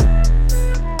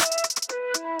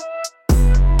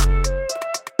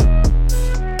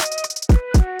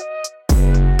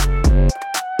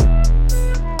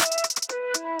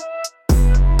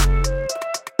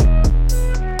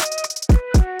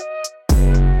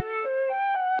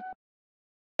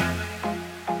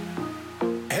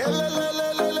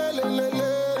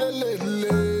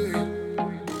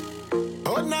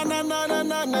 Na na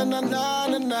na na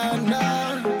na na na.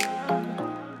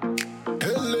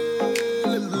 Hele.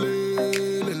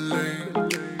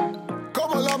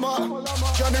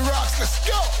 rocks, let's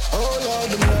go. Oh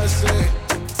Lord of mercy,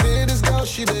 see this girl,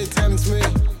 she they tempt me.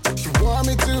 She want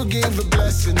me to give a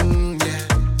blessing, yeah.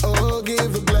 Oh,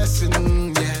 give a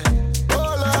blessing, yeah.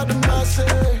 Oh Lord of mercy,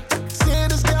 see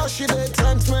this girl, she they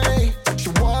tempt me. She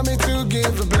want me to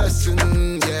give a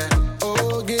blessing, yeah.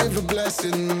 Oh, give a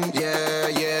blessing, yeah,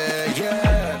 yeah,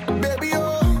 yeah. Baby,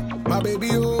 oh, my baby,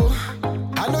 oh,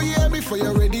 I know you hear me for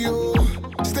your radio.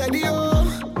 Steady,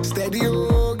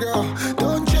 oh, girl,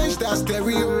 don't change that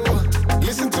stereo.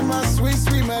 Listen to my sweet,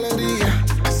 sweet melody.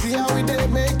 See how we did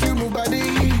make you move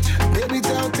body. Baby,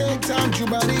 take time to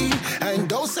body. And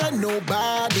don't say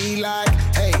nobody like,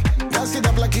 hey, dance it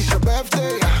up like it's your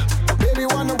birthday. Baby,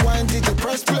 wanna wine, did you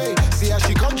press play? See how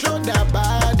she control that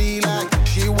body like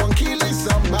she won't killing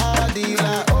somebody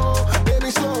like, oh, baby,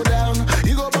 slow down.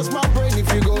 You go bust my brain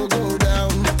if you go down.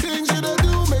 Things you don't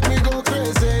do make me go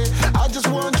crazy. I just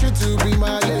want you to be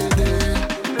my lady.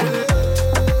 Hey,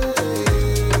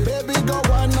 baby, go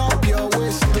wind up your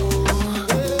waist, oh.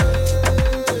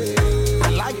 Hey, I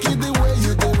like it the way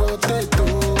you do rotate, oh.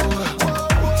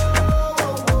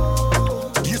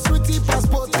 You sweetie pass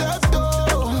potato.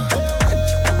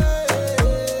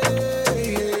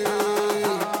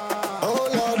 Oh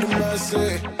Lord of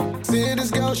mercy, see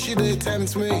this girl, she they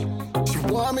tempt me. She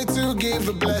want me to give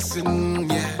a blessing,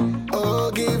 yeah.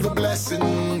 Oh, give a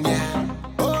blessing, yeah.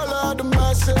 Oh Lord of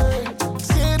mercy,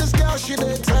 see this girl, she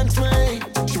they tempt me.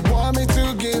 She want me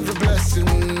to give a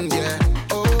blessing, yeah.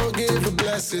 Oh, give a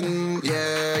blessing,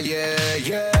 yeah, yeah,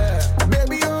 yeah.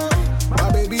 Baby, oh,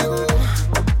 my baby, oh,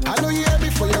 I know you hear me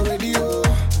for your radio.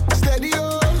 Steady,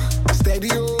 oh,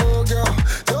 girl,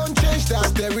 don't change that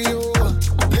stereo.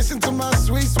 Listen to my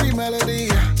sweet, sweet melody.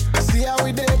 See how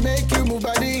we did make you move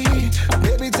body.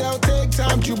 Baby, take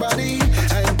time to body.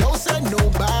 And don't say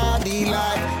nobody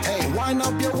like, hey, wind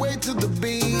up your way to the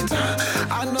beat.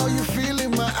 I know you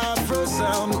feeling my Afro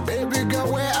sound. Baby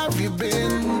girl, where have you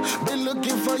been? Been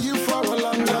looking for you for a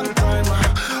long, long time.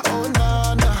 Oh,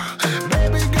 nah, nah.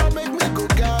 Baby girl, make me go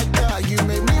gaga. You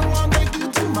make me want to make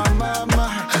you to my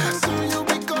mama. Soon you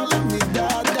be calling me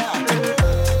dada.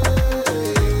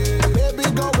 Hey, baby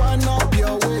girl, wind up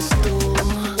your waist,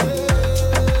 oh.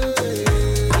 Hey,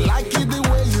 I like it the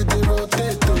way you do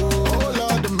rotate, oh. Oh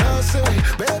Lord of mercy,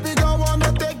 baby girl,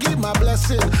 wanna take it my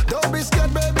blessing. Don't be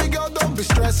scared, baby girl, don't be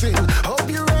stressing. Hope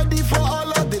you're ready for all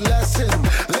of the lesson.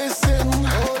 Listen,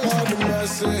 oh Lord of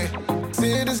mercy,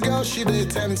 see this girl, she they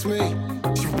tempt me.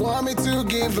 She want me to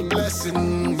give a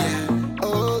blessing, yeah.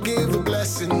 Oh, give a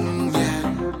blessing,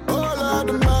 yeah. Oh Lord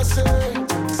of mercy,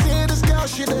 see this girl,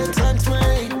 she they tempt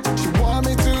me. She want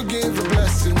me to give a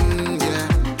blessing, yeah.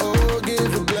 Oh,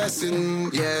 give a blessing,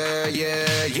 yeah,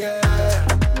 yeah, yeah.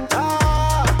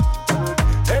 Ah,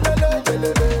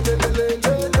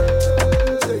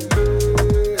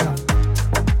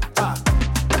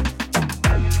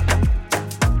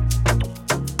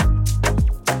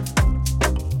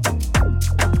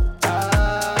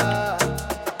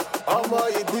 ọmọ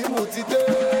ìdí mo ti dé.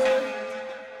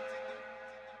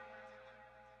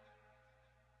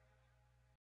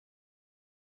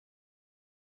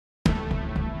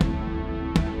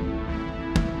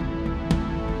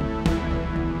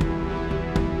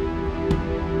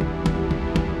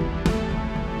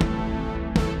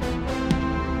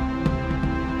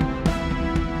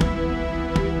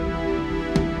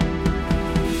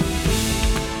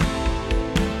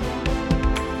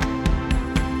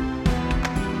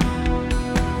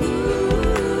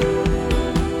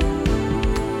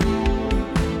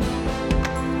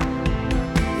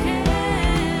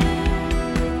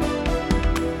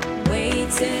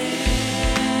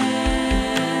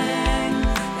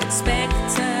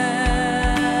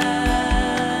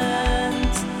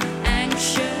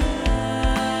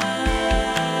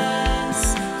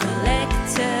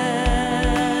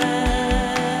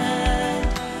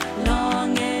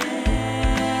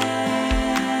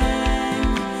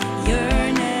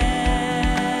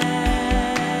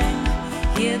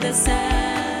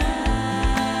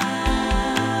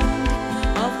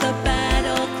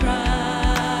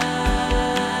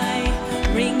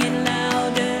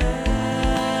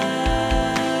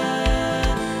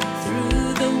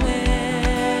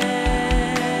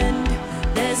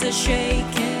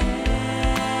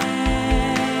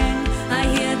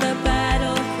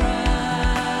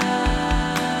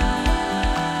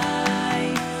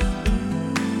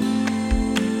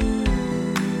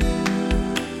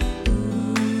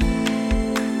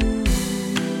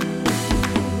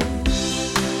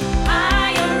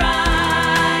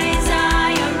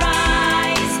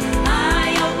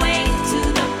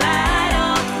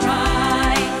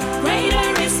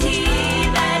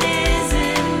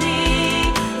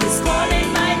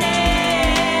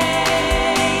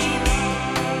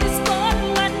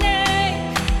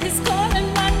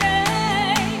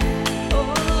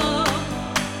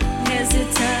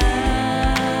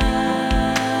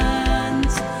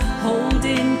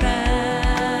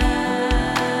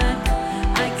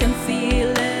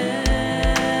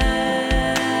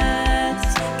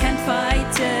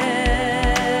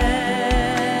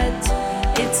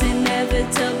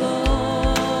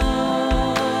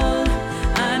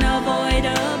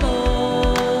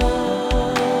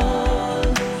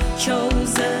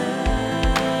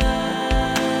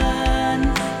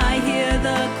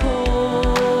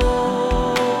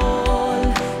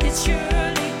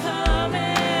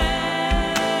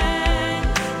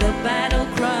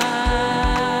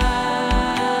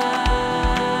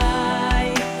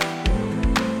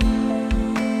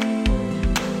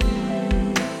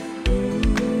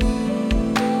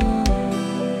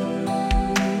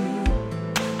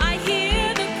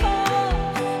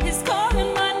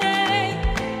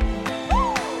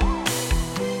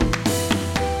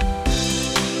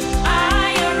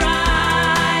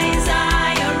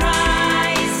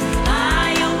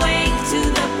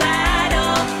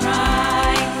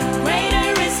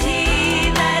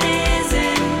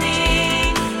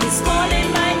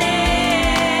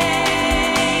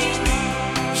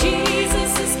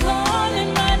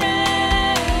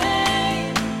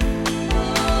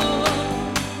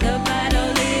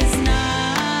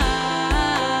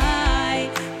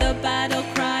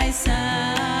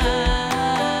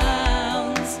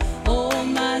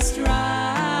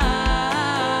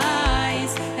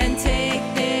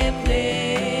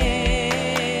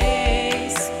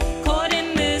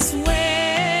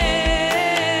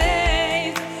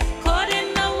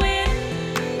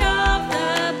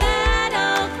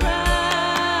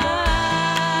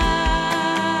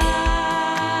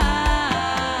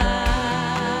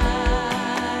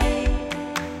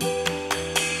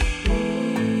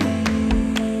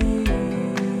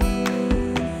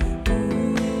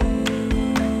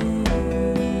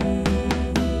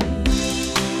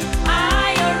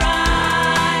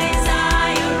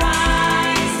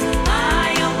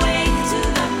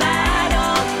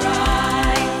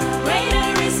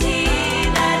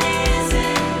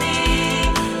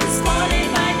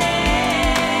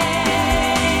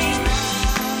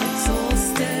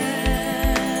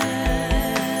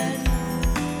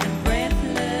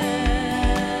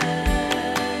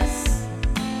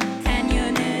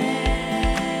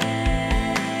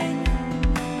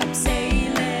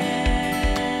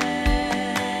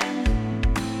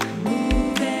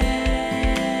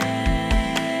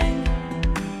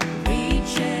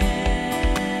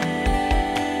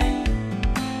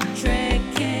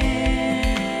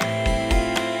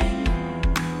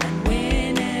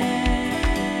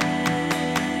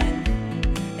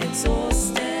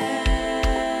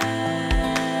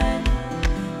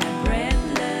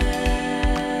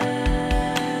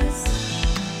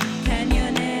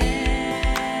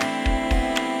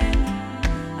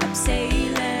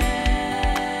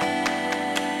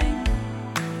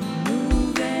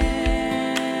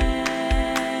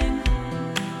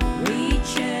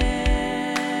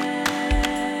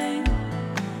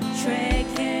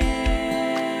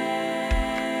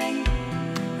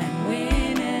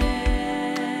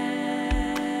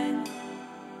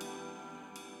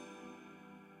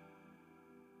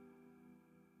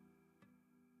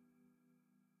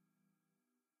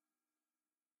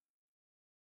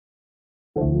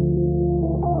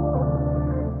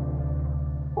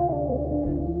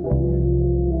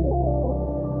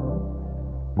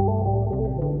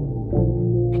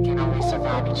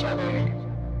 Each other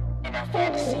in our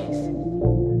fantasies.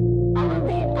 I will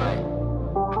leave, but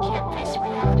I can't face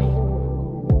reality.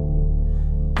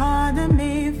 Pardon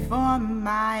me for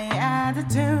my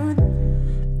attitude.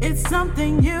 It's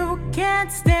something you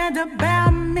can't stand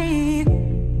about me.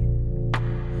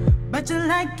 But you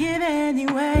like it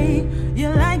anyway. You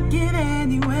like it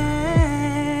anyway.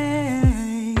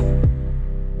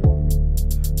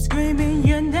 Screaming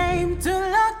your name to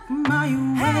look my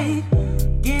way.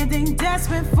 Getting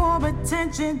desperate for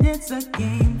attention, it's a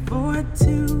game for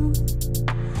two.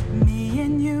 Me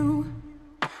and you.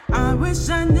 I wish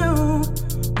I knew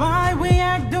why we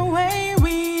act the way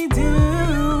we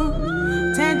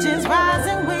do. Tensions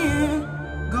rising,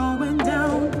 we're going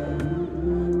down.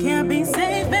 Can't be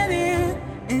safe in here,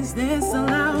 is this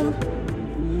allowed?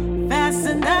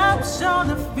 Fasten up, show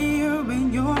the fear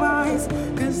in your eyes,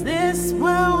 'cause this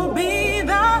will be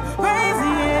the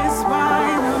craziest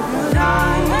ride of your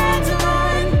life. Nowhere to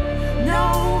run,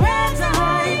 nowhere to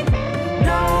hide,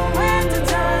 nowhere to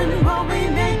turn, will we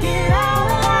make it out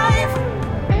alive?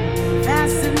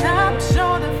 Fasten up,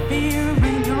 show the fear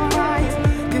in your eyes,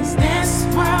 'cause this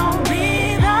will be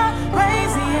the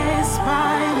craziest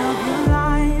ride of your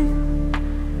life.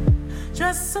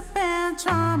 Dress up and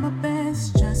try my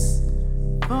best just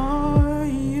for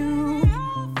you,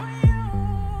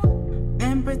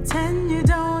 and pretend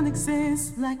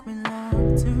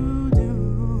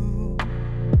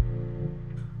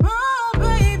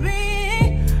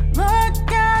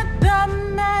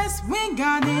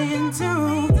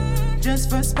just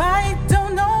for spite.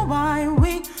 Don't know why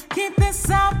we keep this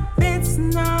up. It's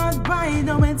not right,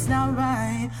 no, it's not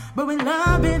right. But we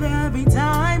love it every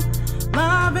time,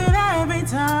 love it every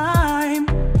time.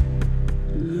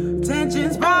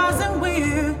 Tensions rising,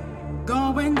 we're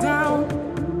going down.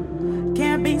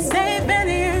 Can't be safe in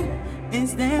here,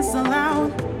 is this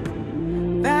allowed?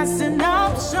 Fast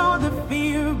enough, show the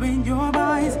fear in your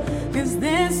eyes, 'cause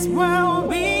this will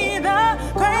be the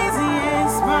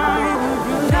craziest ride of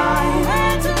your life.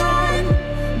 Nowhere to run,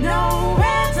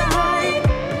 nowhere to hide,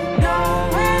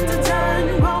 nowhere to turn.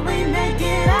 Will we make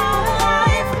it out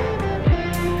alive?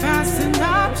 Fast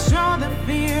enough, show the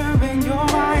fear in your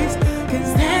eyes, 'cause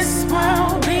this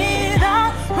will be the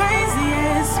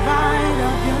craziest ride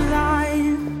of your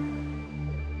life.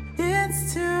 It's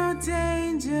too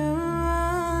dangerous,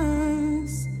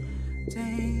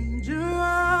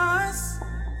 dangerous,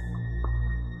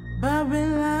 but we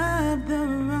love the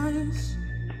rush,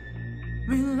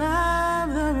 we love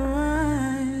the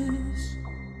rush.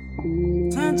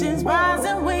 Tensions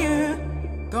rising, we're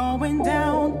going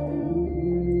down.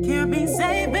 Can't be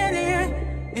safe in here,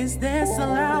 is this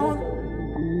allowed?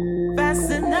 Fast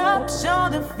enough, show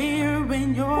the fear in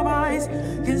your eyes,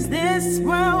 'cause this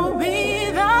will be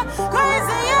the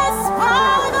craziest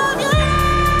part of your life.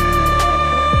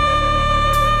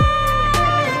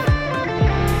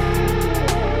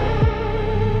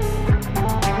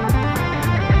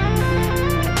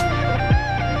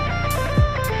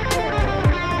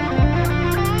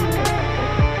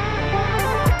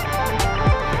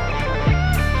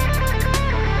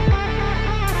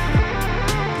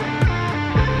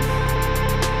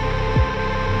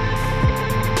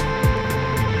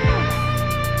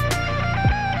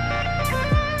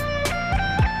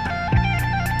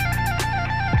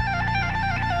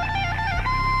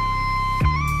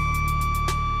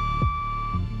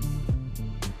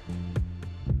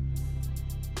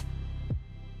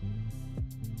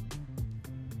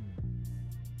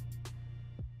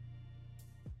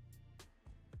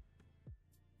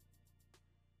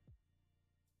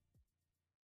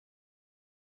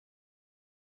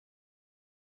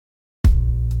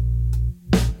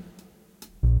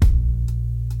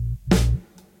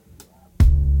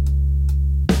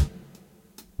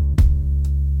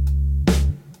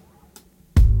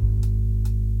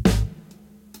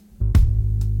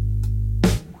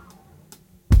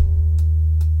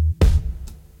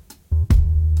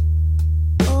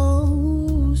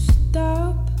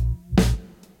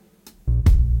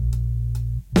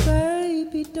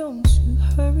 Don't you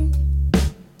hurry.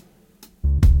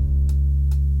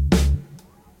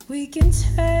 We can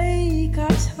take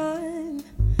our time.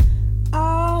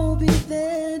 I'll be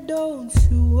there, don't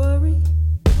you worry.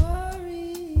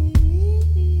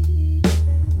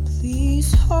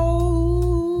 Please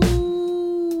hold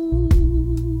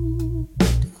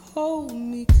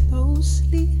me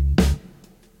closely.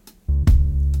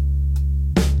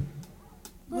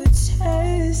 But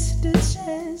test the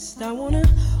test. I wanna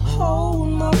hold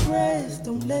my breath.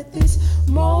 Don't let this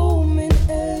moment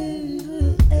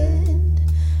ever end.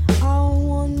 I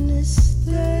wanna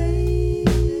stay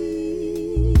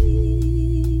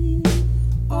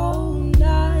all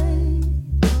night.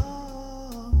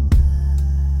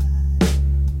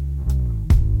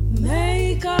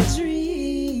 Make our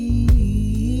dreams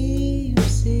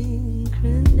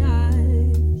synchronize.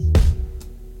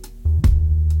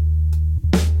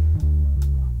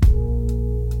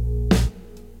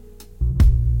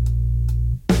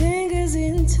 Fingers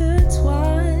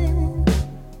intertwined.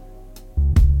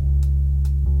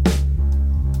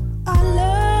 I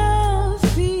love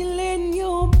feeling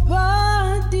your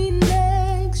body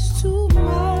next to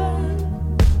mine.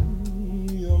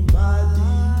 Your body.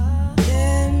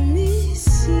 Let me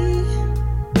see.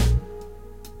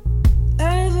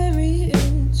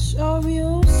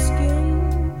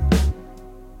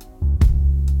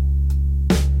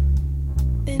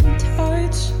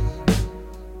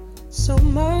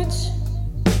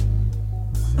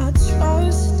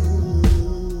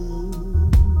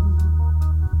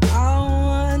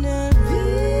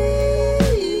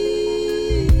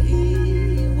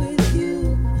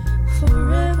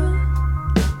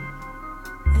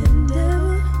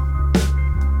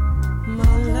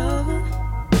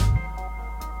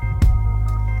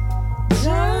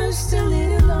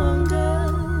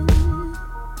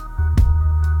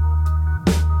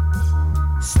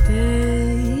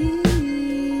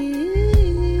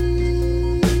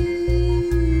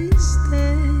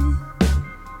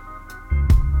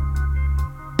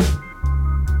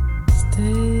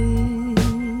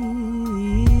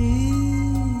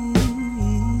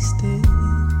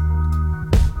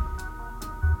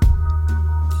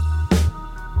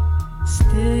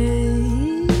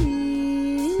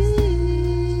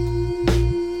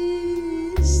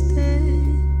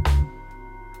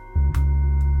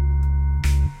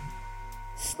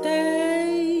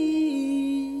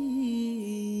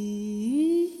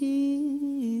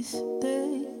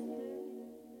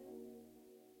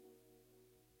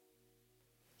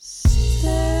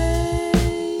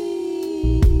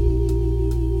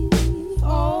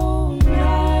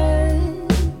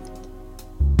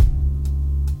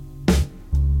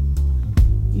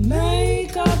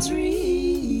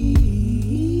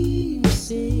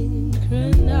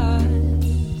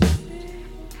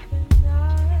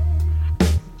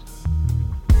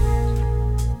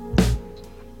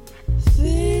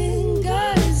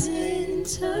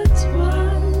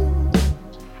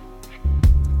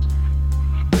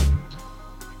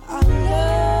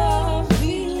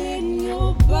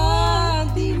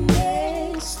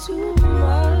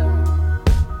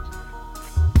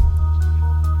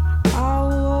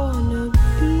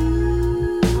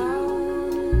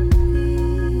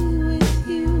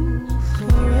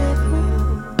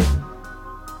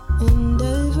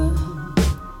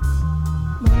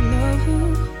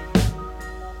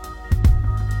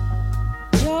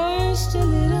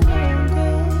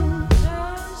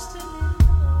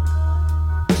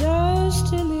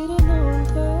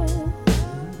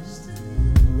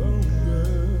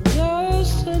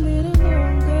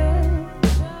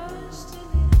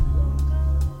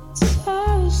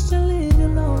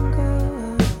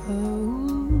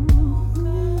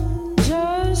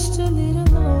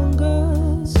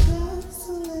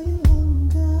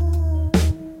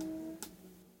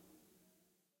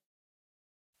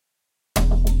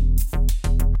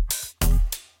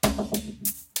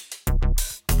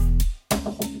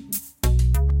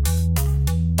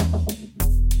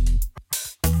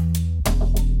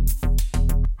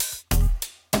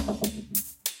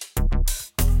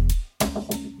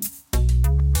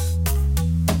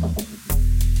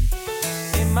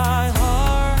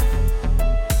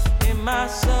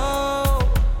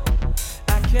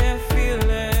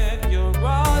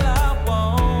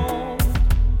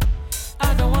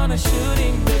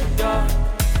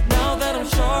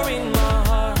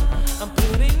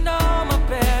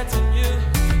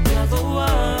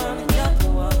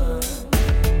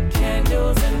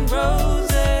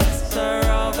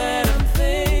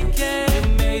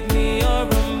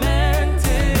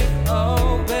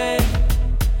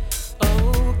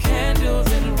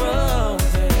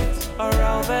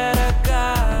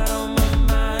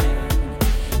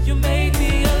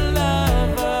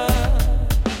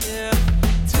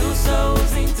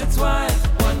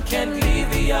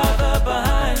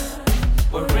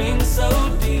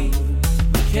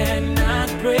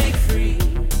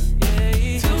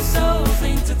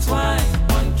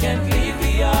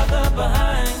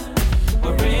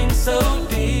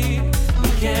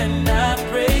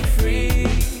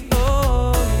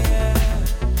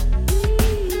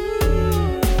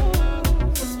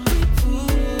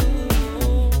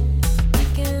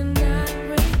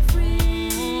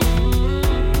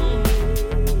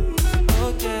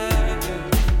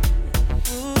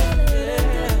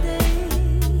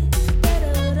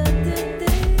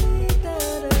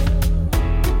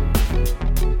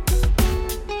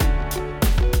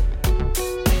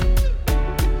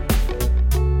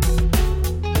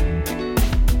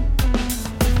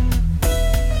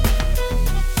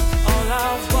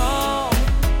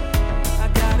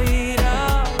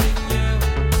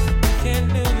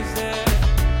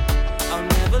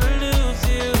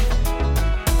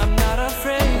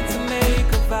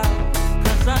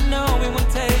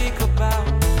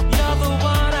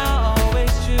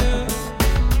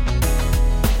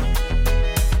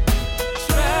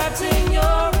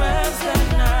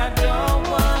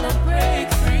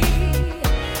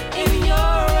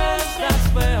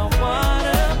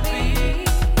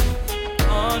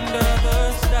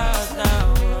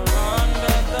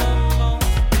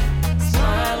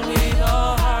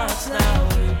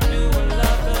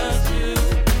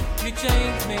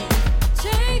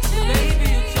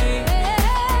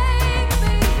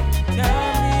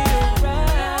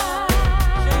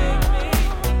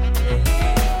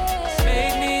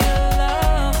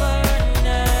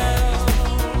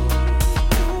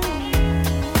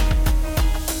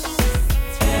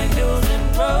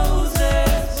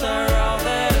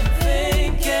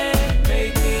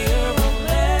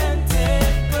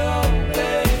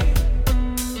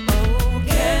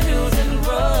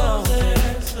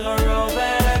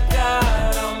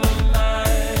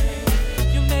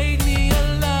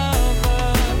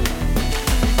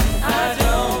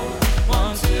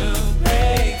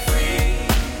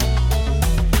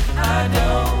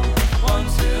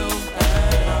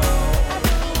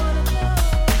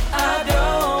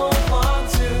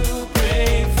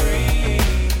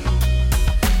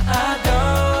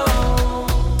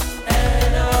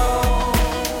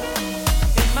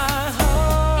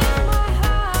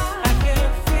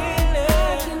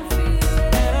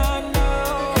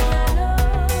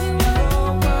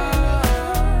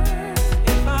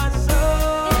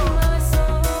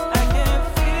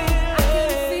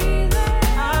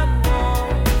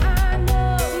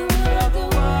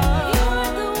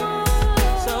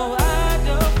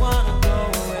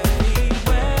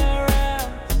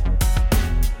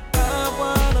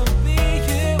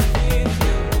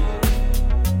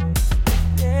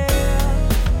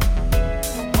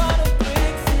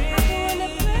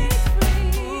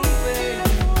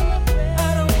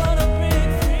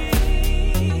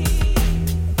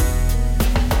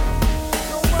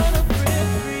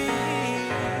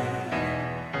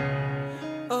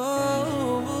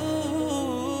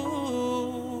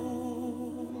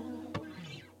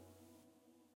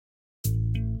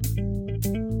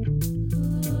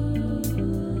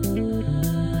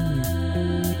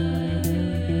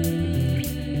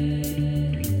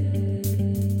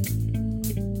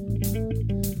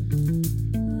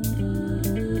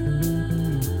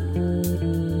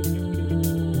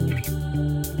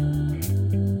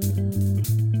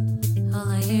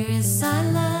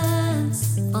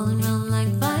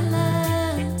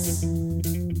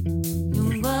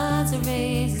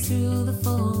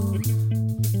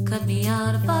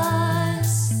 out of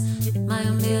us. My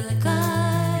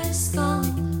umbilicus gone,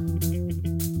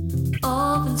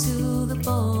 open to the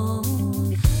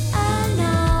bone. And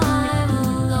now I'm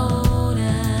alone,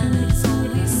 and it's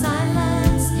only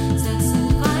silence, sex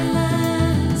and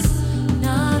violence,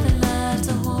 nothing left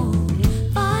to hold.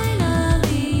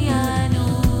 Finally I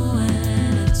know,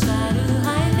 and I try to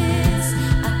hide this,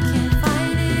 I can't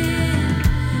fight it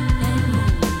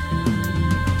anymore.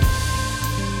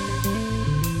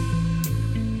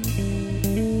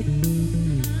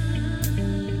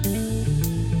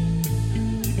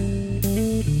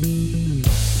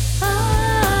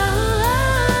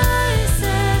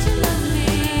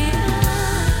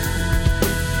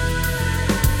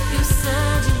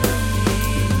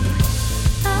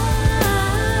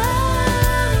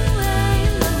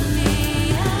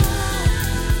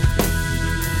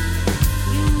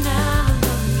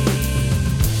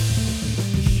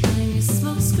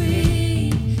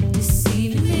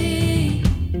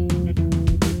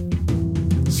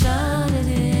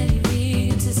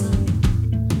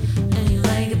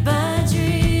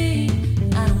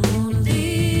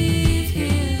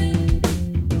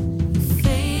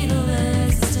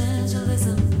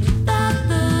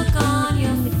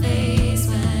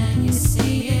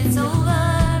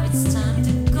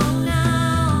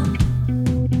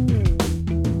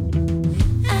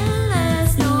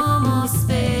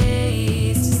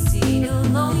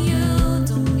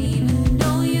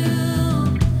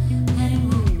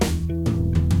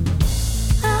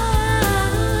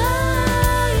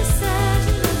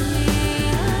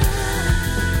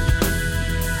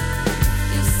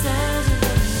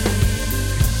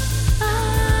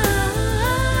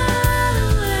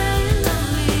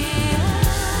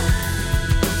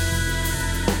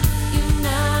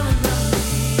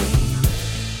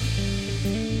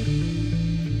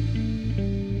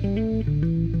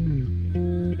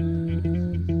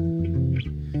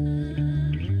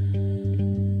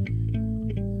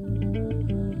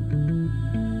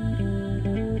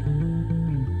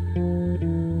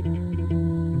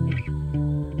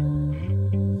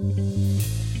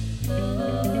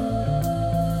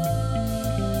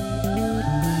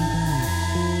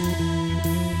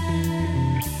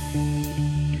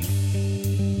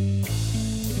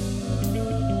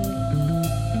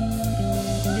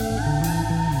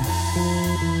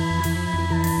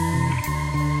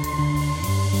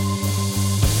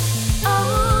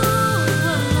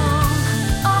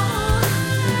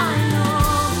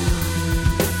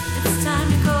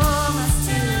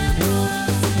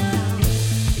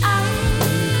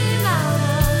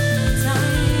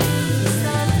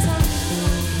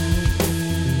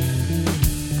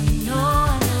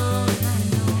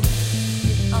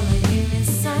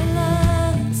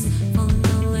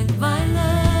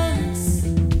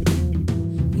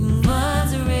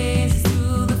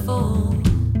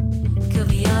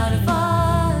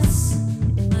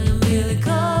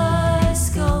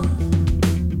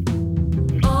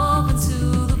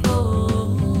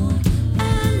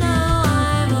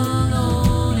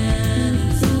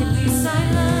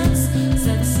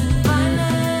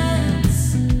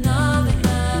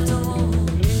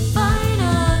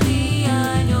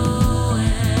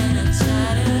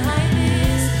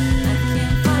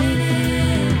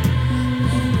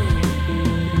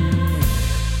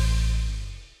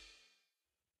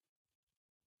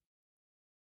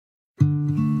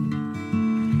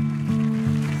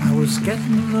 was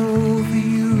getting over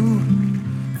you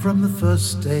from the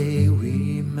first day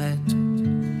we met.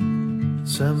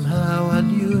 Somehow I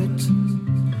knew it,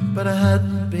 but I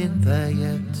hadn't been there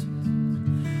yet.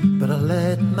 But I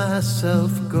let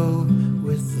myself go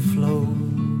with the flow.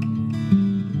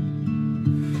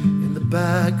 In the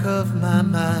back of my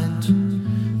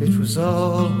mind, it was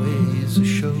always a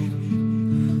show.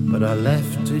 But I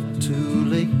left it too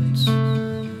late,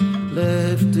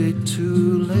 left it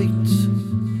too late,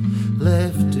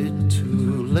 left it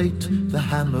too late, the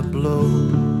hammer blow.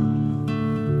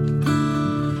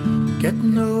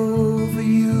 Getting over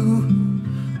you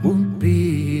won't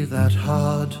be that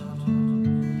hard.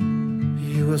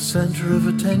 You were center of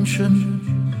attention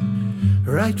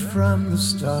right from the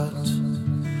start.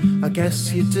 I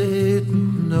guess you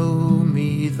didn't know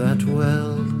me that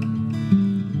well,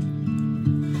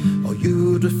 or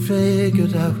you'd have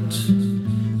figured out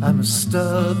I'm as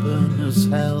stubborn as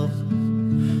hell.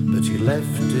 But you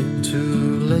left it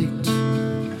too late,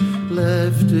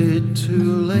 left it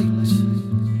too late,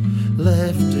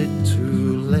 left it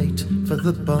too late for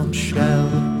the bombshell.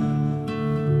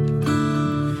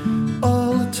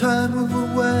 All the time we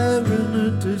were wearing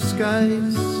a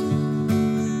disguise,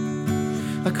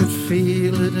 I could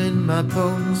feel it in my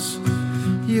bones.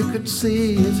 You could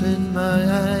see it in my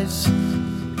eyes.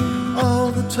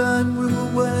 All the time we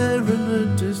were wearing a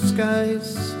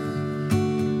disguise.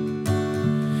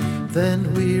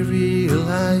 Then we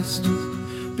realized,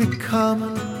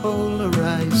 becoming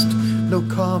polarized, no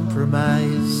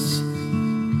compromise.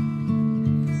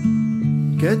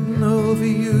 Getting over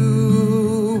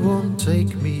you won't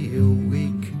take me a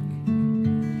week.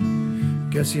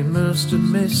 Guess you must have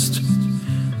missed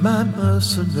my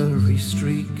mercenary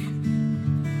streak.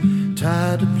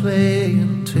 Tired of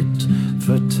playing tit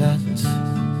for tat.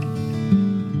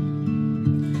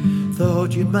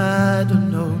 Thought you might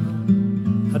have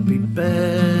known I'd be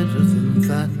better than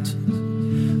that.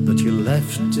 But you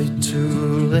left it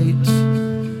too late.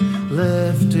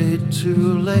 Left it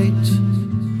too late.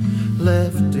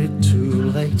 Left it too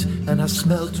late. And I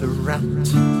smelt a rat.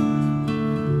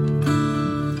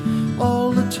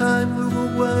 All the time we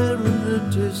were wearing a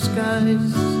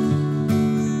disguise.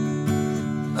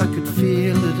 I could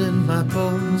feel it in my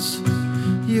bones.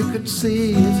 You could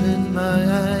see it in my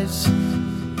eyes.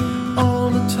 All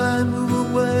the time we were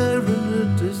wearing a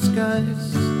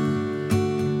disguise.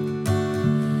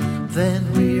 Then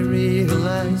we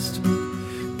realized,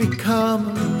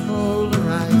 becoming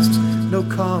polarized, no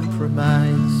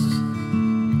compromise.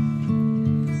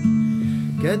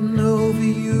 Getting over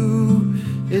you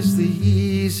is the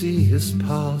easiest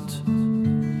part.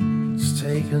 It's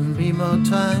taken me more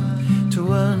time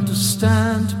to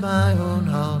understand my own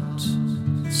heart.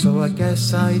 So I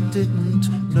guess I didn't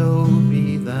know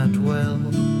me that well.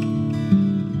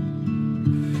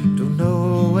 Don't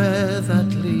know where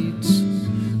that leads,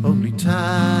 only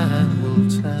time will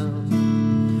tell.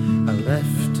 I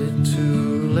left it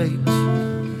too late,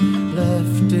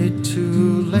 left it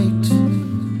too late,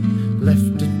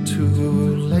 left it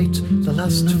too late, the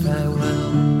last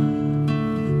farewell.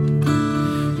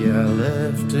 Yeah, I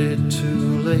left it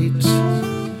too late,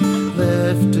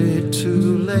 left it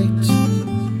too late,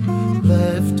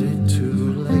 left it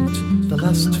too late, the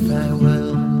last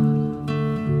farewell.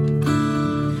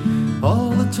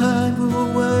 All the time we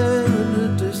were wearing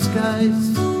a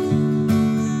disguise.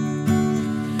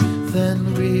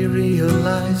 Then we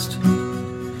realized,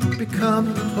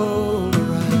 becoming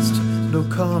polarized, no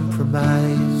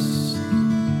compromise.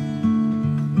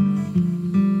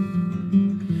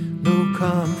 No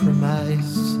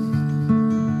compromise.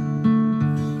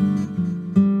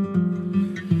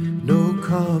 No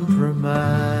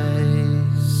compromise.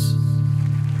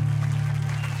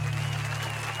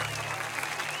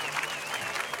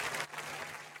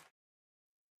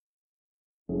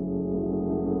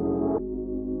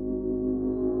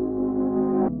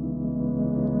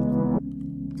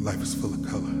 Life is full of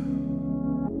color.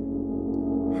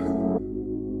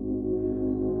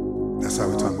 That's how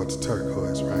we talk about the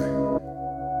turquoise, right?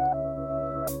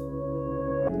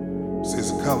 See,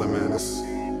 it's a color, man. It's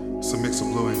a mix of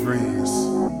blue and greens.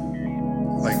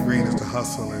 Like green is the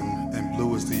hustle and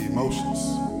blue is the emotions.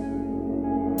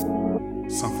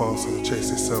 Some folks will chase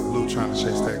themselves blue trying to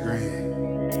chase that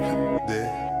green. Dead.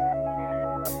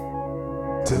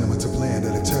 Dealing with the blend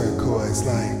of the turquoise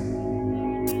light.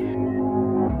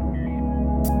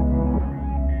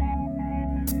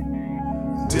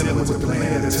 Dealing with the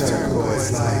blend of the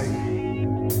turquoise light.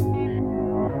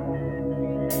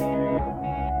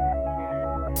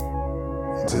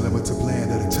 Dealing with the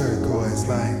blend of the turquoise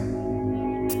light.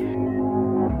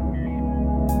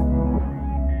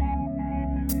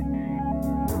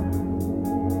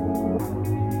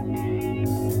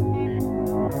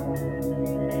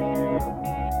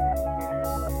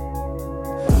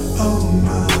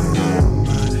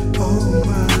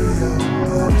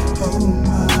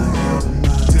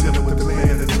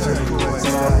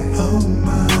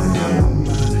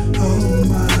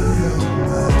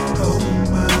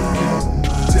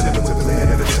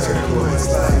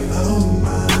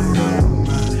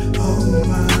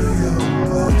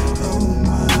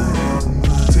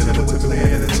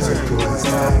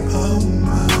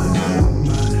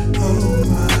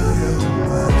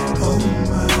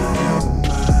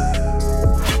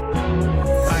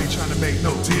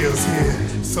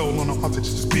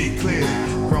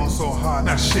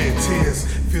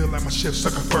 Shift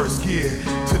stuck in first gear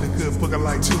to the good book I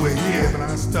like to a year, but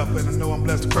I stop and I know I'm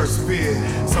blessed to persevere.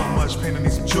 So much pain, I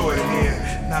need some joy in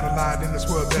here. Not a lot in this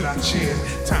world that I cheer.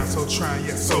 Time so trying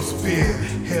yet so severe.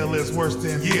 Hell is worse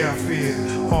than I fear.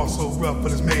 All so rough,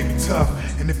 but it's made me tough.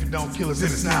 And if you don't kill us,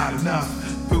 then it's not enough.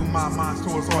 Through my mind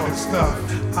towards all this stuff,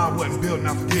 I wasn't built,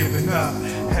 not for giving up.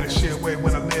 Had to share away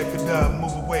when I lived it up.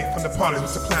 Move away from the parties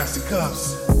with the plastic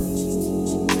cups.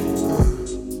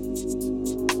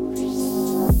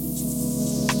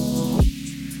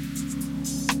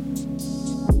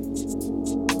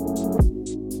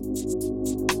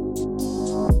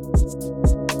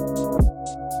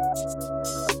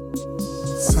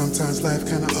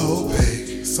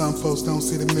 opaque. Some folks don't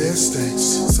see the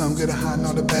mistakes. Some get a hiding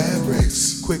all the bad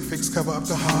breaks. Quick fix cover up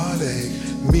the heartache.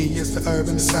 Me, it's the herb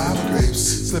and the sour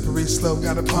grapes. Slippery slope,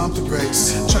 gotta pump the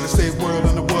brakes. Trying to save world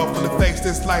on the world full of fakes.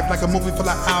 This life like a movie full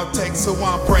of outtakes. So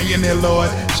I'm praying there, Lord.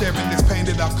 Sharing this pain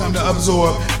that I've come to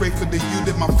absorb. Grateful to you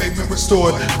that my faith been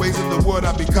restored. Ways of the world,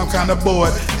 I become kinda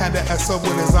bored. Had to ask up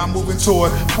what as I'm moving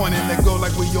toward. Pointing let go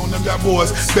like we on them got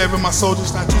boards. Bearing my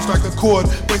soldiers, not to strike a chord.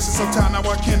 Wasting some time now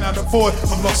I cannot afford.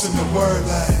 I'm lost in the word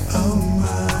like, oh my,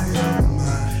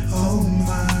 oh my, oh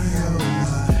my,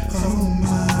 oh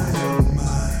my,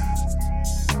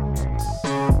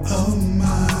 oh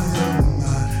my, oh my,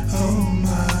 oh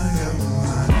my,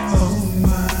 oh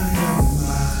my, oh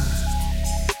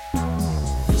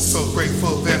my. So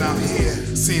grateful that I'm here.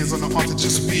 Sins on the altar,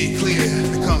 just be clear.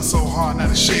 Become so hard now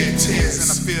to shed tears.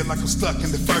 And I feel like I'm stuck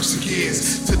in the first of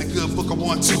years. To the good book I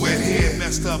want to adhere.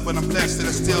 Messed up, but I'm blessed that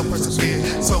I still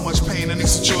persevere. So much pain, I need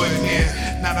some joy in here.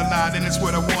 Not a lie, then it's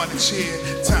what I want to cheer.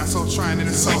 Time so trying and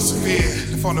it's so severe.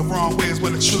 To fall the wrong way is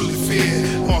what I truly fear.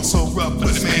 Also rough, but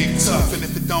it made me tough. And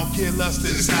if it don't kill us,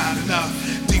 then it's not enough.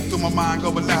 Deep through my mind go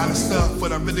a lot of stuff,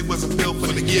 but I really wasn't built for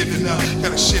the giving up.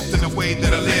 Gotta shift in the way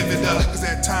that I live it up. Cause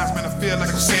at times, man, I feel like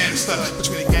I'm standing stuck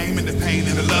between the game and the pain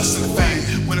and the lust and the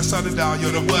fame. When I started out, yo,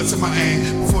 there was in my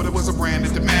aim. Before there was a brand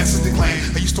that the masses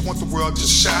declaimed. I used to want the world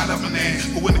just shout out my name.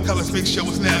 But when the colors mixed, yo,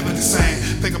 was never the same.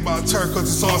 Think about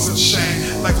turquoise, it's all such a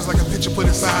shame. Life was like a picture put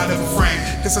inside of a frame.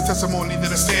 It's a testimony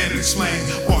that I stand and explain.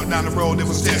 Walked down the road that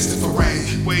was destined for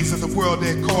rain. Ways of the world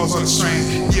that cause all the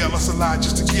strain. Yeah, I lost a lot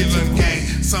just to get a little gain.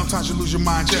 Sometimes you lose your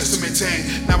mind just to maintain.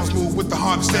 Now it's moved with the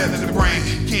heart instead of the brain.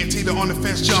 Can't teeter on the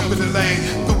fence, jump in the lane.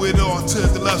 Through it all till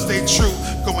the love stay true.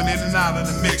 Going in and out of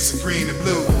the mix of green and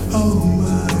blue. Oh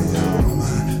my, oh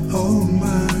my, oh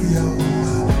my, oh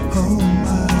my, oh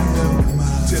my, oh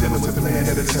my. Dealing with the land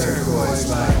of the turquoise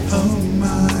like, oh my,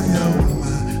 oh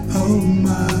my, oh my,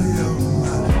 oh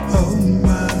my, oh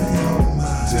my, oh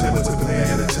my. Dealing with the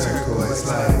land of the turquoise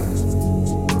like.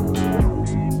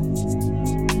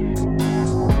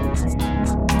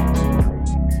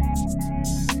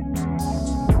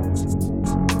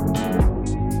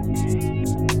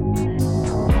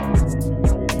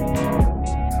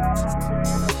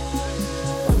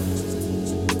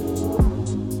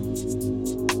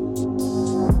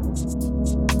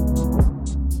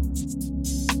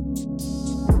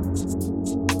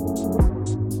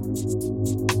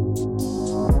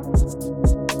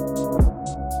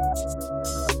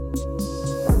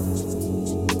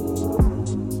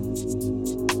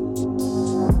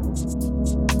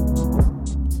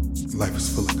 Life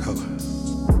is full of color.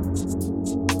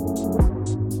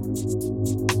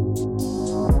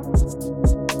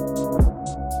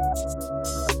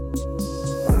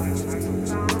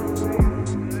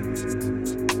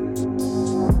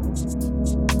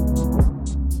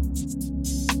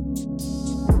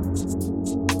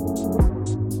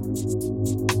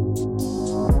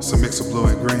 It's a mix of blue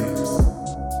and greens.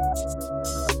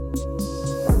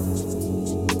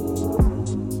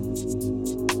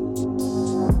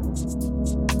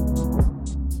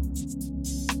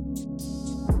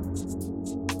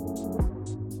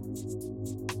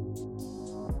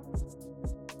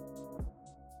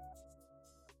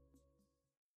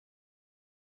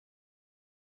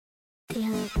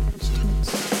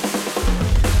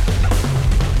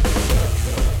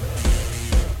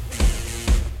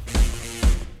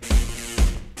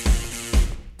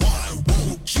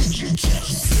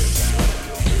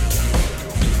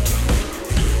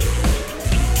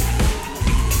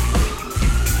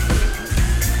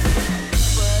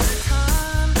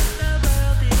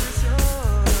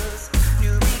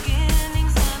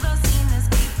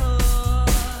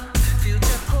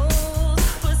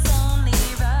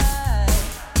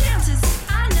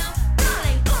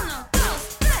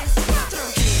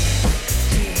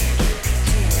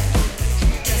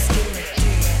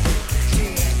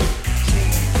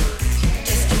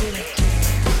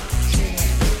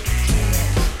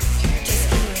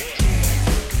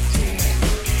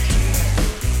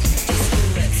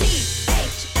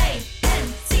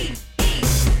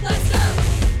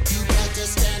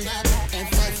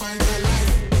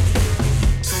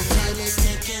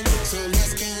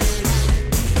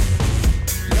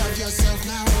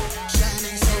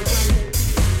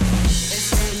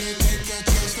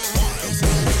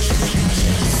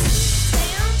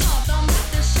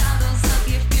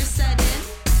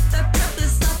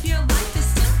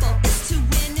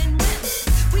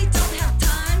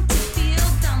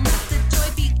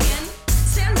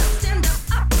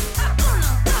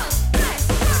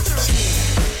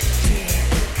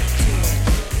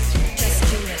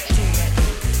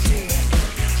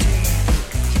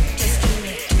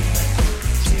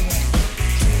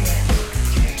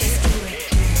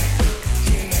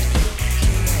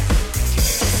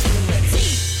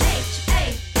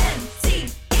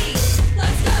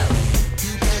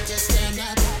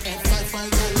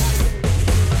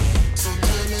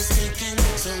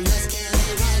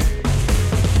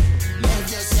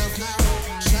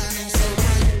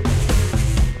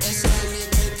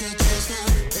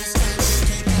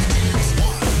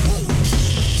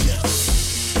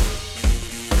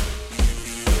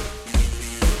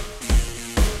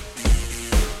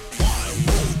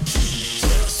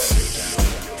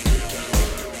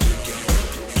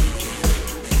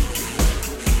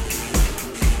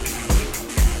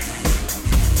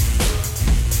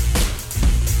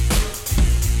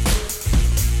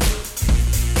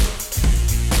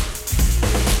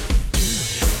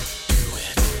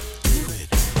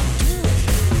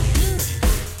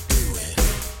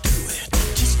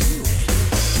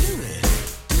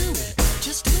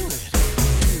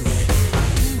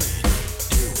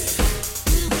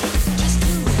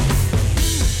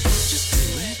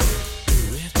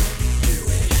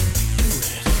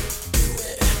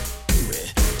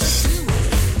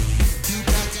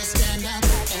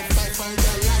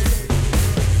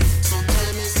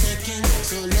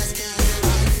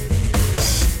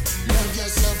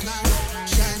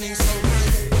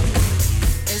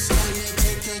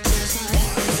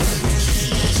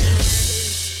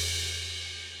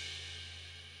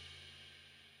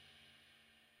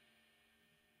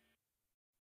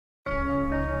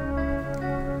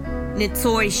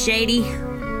 Notorious Shady,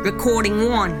 recording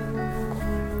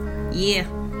 1. Yeah,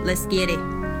 let's get it.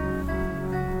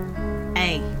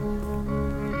 Hey.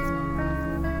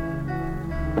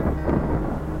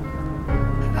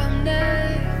 I'm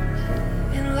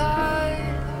next in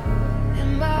line,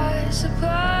 and my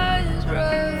supply is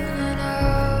running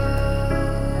out.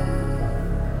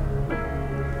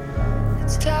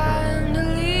 It's time to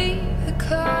leave the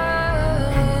clouds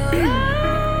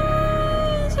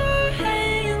are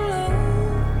hanging low.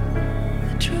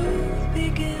 The truth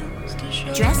begins to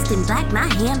show. Dressed in black, my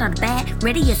hand on the bat,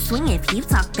 ready to swing if you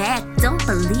talk back. Don't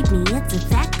believe me, it's a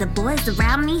fact. The boys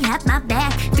around me have my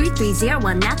back.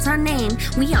 3301, that's our name.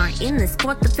 We aren't in this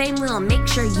for the fame. We'll make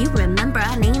sure you remember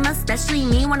our name, especially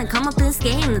me when I come up this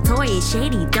game. Notorious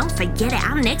Shady, don't forget it.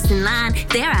 I'm next in line.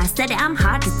 There, I said it. I'm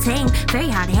hard to tame, very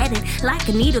hard-headed, like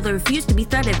a needle that refused to be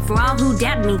threaded. For all who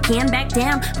doubted me, can back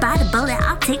down. By the bullet,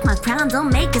 I'll take my crown.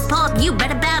 Don't make us pull up. You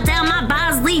better bow down. My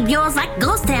bars leave yours like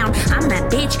ghost town. I'm that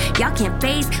bitch y'all can't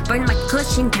face, burn like a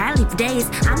cushion entirely for days.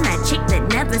 I'm that chick that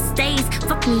never stays.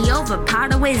 Fuck me over,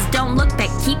 part of ways. Don't look back,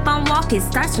 keep on walking.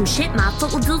 Start some shit, my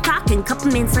foot will do talking. Couple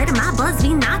minutes later, my buzz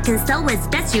be knocking. So it's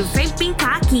best you afraid being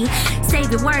cocky.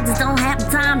 Save your words, don't have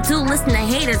time to listen to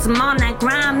haters. I'm on that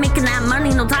grind, making that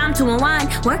money, no time to unwind.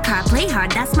 Work hard, play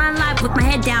hard, that's my life. With my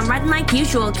head down, riding like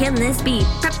usual, killing this beat.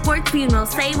 Prep for its funeral,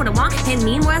 say what I want, and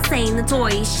mean what I say.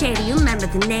 Notorious Shady, you remember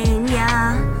the name,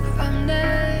 yeah. I'm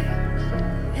next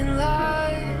in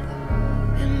line,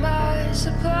 and my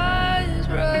supply is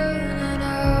running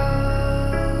out.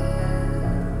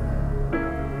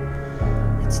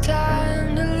 It's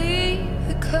time to leave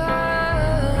the clouds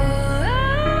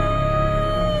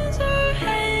are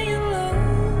hanging low.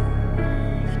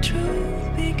 The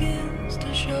truth begins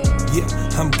to show. Yeah,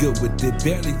 I'm good with it.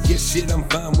 Barely get shit, I'm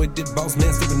fine with it. Boss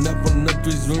man stepping up on the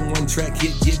 3 1 track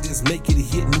hit. Yeah, just make it a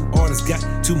hit. New artists got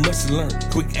too much to learn.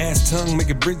 Quick ass tongue, make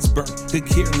a bridges burn. Could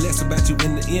care less about you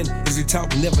in the end. As you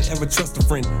talk, never ever trust a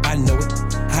friend. I know it,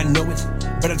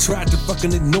 but I tried to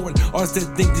fucking ignore it. Artists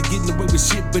that think they're getting away with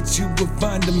shit, but you will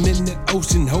find them in that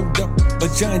ocean. Hold up,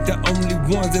 but you ain't the only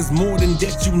ones. There's more than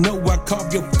that. You know I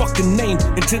carve your fucking name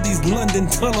into these London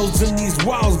tunnels and these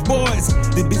walls, boys.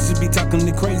 The bitches be talking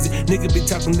the crazy, nigga be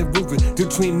talking the ruthless.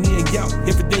 Between me and y'all,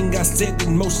 everything I said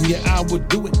in motion, yeah, I would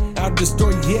do it. Out the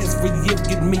story, yes, for you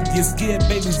get me. You're scared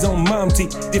babies on mom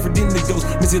teeth. Different than the ghost,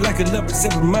 miss it like a lover,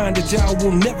 separate mind that y'all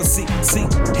will never see.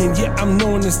 And yeah, I'm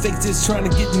knowing the stakes just trying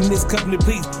to get in this company,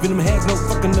 please. Venom has no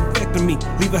fucking effect on me.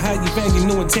 Leave it how you found you,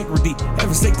 no integrity.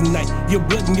 Have a steak tonight. Your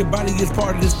blood and your body is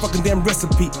part of this fucking damn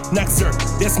recipe. Not sir,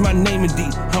 that's my name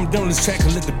indeed. I'm done with this track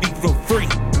and let the beat flow free.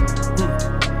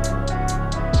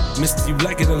 Mister, you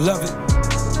like it or love it?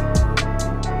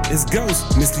 It's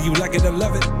Ghost. Mister, you like it or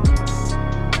love it?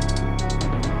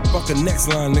 Fuck the next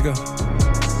line, nigga.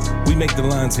 We make the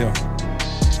lines here.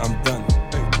 I'm done.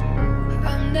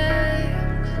 I'm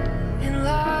next in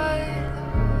line,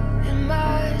 and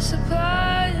my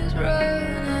supply is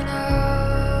running out.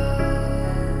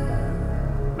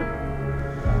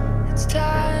 It's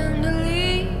time to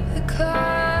leave the clouds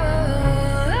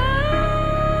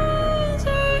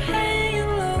are hanging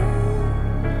low.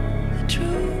 The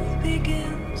truth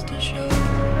begins to show.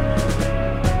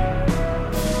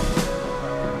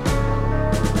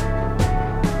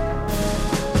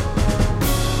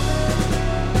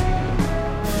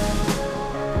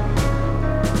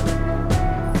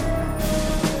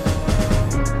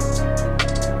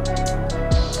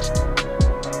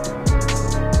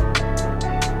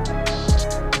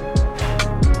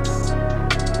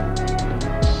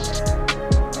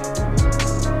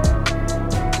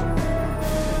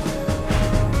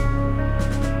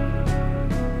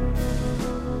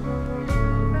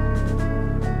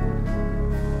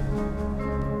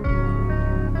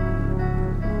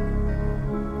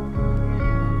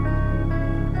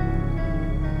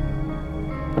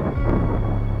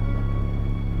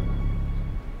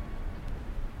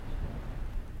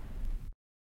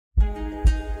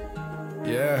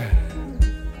 Yeah.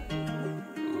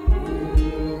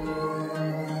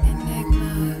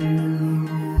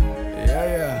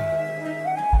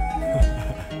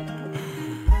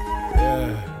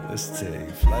 Yeah, let's take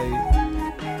flight.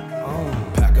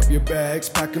 Pack up your bags,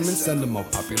 pack them and send them all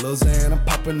popular. And I'm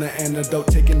popping the antidote,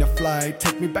 taking the flight.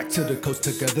 Take me back to the coast,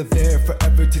 together there,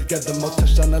 forever together. More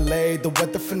touchdown LA, the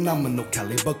weather phenomenal.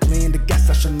 Caliber clean, the gas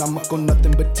astronomical,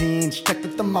 nothing but teens. Check the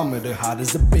thermometer, hot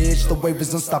as a bitch, the wave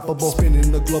is unstoppable.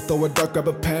 Spinning the globe, throw a dart, grab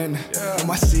a pen.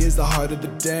 NYC is the heart of the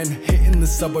den. Hitting the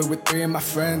subway with 3 of my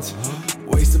friends.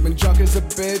 Wasted, been drunk as a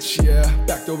bitch, yeah.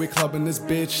 Backdoor, we clubbing this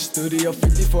bitch. Studio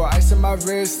 54, ice in my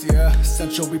wrist, yeah.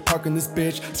 Central, we parking this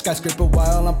bitch. Skyscraper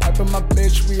while I'm piping my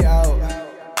bitch, we out.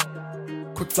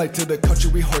 Quick flight to the country,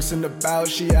 we horsing about.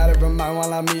 She out of her mind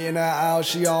while I'm eating her out.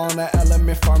 She all on the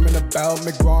element, farming about.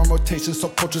 McGraw rotation, so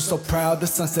culture, so proud. The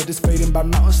sunset is fading by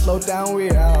mountain, slow down,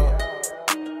 we out.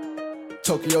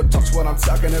 Tokyo talks what I'm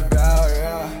talking about,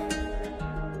 yeah.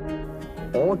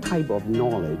 All type of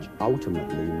knowledge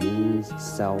ultimately means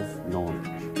self-knowledge.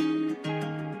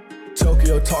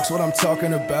 Tokyo talks what I'm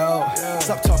talking about.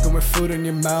 Stop talking with food in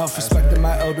your mouth. Respecting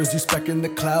my elders, you specking the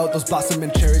cloud. Those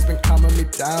blossoming cherries been calming me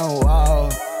down, wow.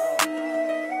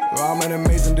 Well, I'm an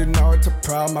amazing dude, Naruto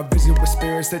proud. My vision with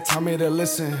spirits, they tell me to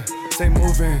listen. Stay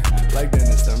moving, like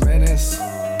Dennis the Menace.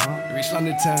 Reach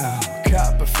London town,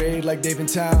 cop a fade like Dave in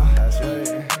town. That's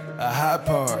right. A hot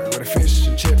part with a fish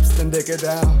and chips, then dig it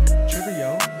down.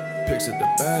 Trivial, pics of the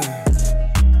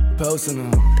band, posting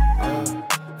them,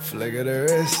 flick of the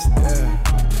wrist, yeah.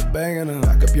 Banging them,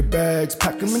 pack up your bags,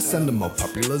 pack them and send them all.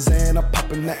 Popular Xan,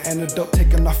 popping the antidote,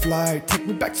 taking our flight. Take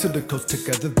me back to the coast,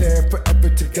 together there, forever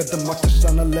together. Martash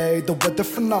on LA, the weather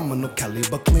phenomenal.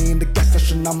 Caliber clean, the gas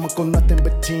astronomical, nothing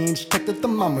but teens. Check the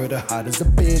thermometer, hot as a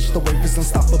bitch, the wave is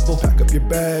unstoppable. Pack up your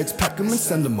bags, pack them and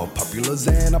send them all. Popular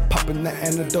Xan, popping the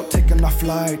antidote, taking our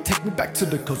flight. Take me back to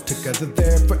the coast, together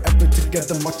there, forever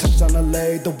together. Martash on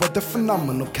LA, the weather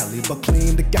phenomenal. Caliber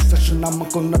clean, the gas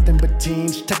astronomical, nothing but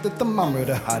teens. Check the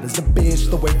thermometer, hot as a bitch,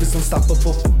 the wave is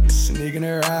unstoppable. Sneaking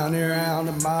around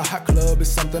in my hot club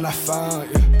is something I found,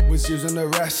 yeah. Was using the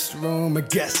restroom, a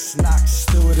guest knocks,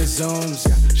 stewardess zooms,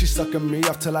 yeah. She sucking me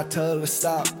off till I tell her to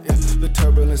stop, yeah. The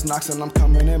turbulence knocks and I'm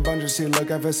coming in bunches. She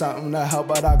looking for something to help,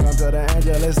 but I come to the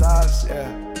Angeles house, yeah.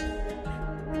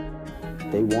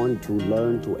 They want to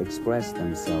learn to express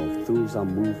themselves through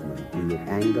some movement, be it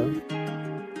anger.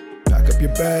 Pack up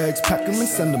your bags, pack them and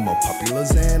send them all. Popular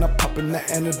Xan, I'm popping the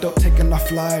antidote, taking our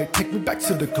flight. Take me back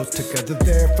to the coast, together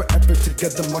there, forever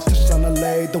together. Martash on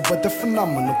LA, the weather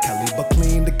phenomenal. Caliber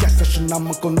clean, the gas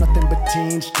astronomical, nothing but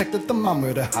teens. Check the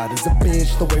thermometer, hot as a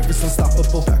bitch, the wave is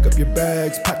unstoppable. Pack up your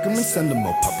bags, pack them and send them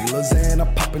all. Popular Xan,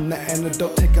 I'm popping the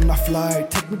antidote, taking our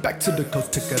flight. Take me back to the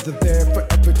coast, together there,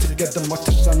 forever together.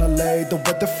 Martash on LA, the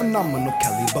weather phenomenal.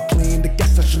 Caliber clean, the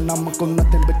gas astronomical,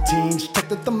 nothing but teens. Check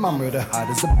the thermometer, hot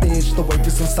as a bitch, the wave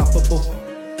is unstoppable.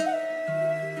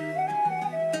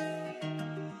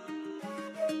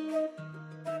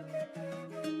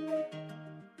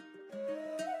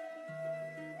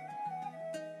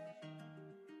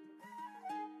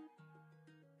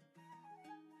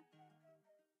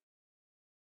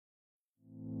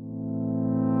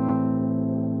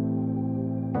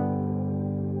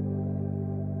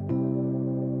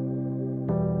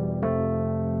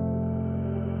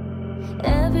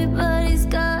 Everybody's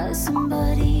got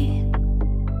somebody,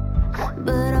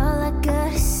 but all I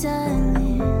got is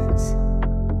silence.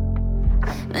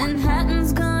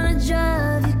 Manhattan's gonna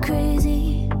drive you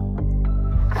crazy.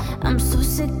 I'm so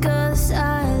sick of the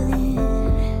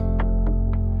silence.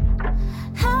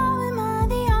 How am I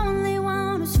the only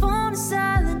one whose phone is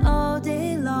silent all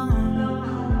day long?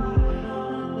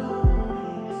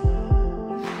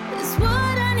 Is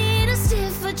what I need a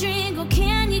stiffer drink, or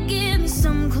can you give me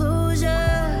some closure?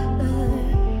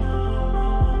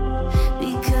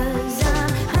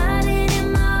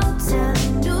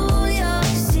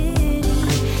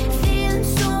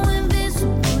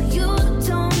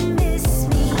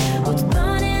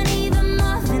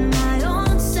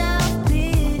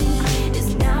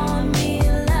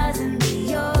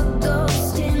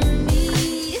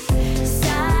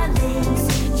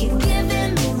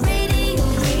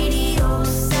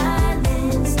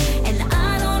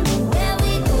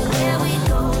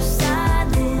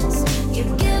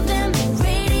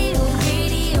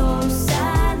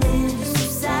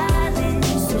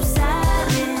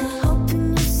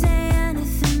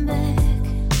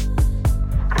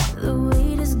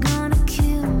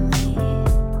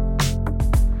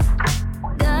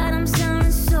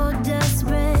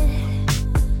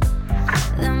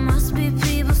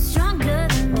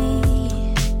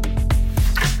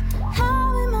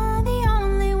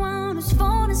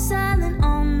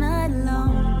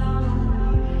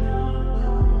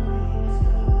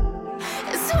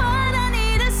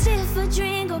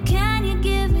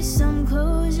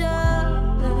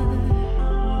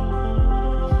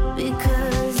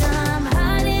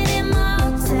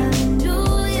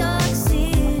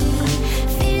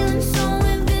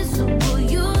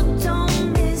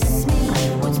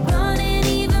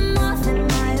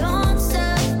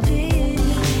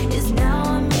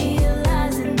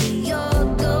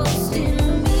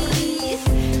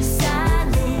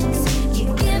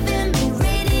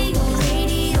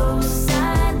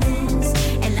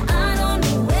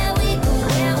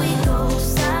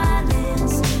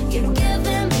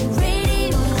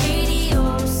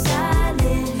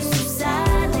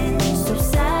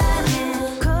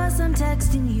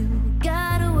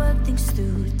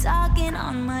 through talking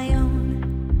on my own.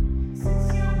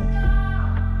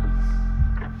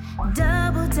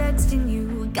 Double texting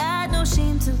you, got no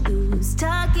shame to lose,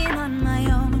 talking on my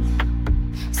own.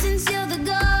 Since you're the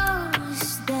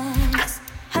ghost that's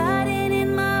hiding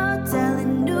in my hotel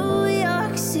in New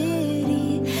York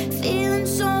City, feeling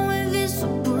so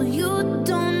invisible, you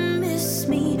don't miss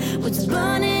me. What's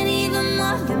burning even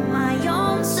more than my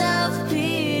own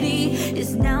self-pity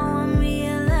is now I'm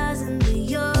realizing that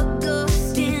you're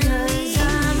ghosting me. 'Cause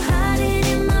I'm hiding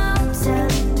in my hotel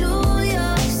in New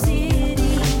York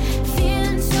City,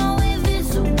 feeling so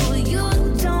invisible, you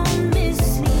don't miss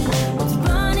me. What's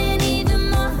burning even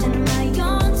more than my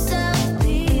own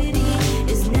self-pity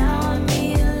is now I'm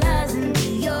realizing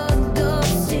that you're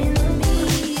ghosting me.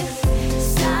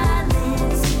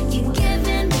 Silence, you're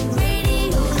giving me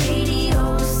radio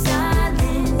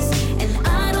silence, and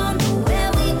I don't know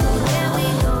where we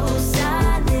go.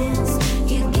 Silence,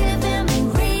 you're giving me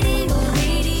radio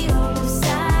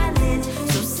silence,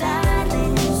 so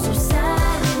silent, so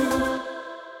silent.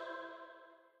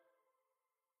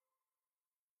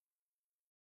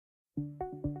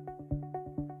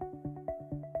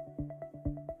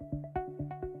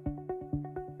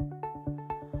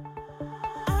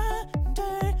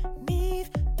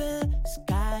 Underneath the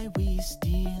sky, we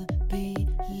still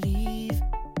believe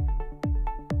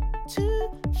to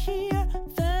hear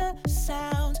the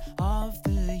sounds of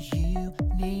the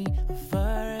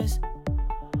universe.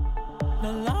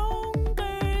 No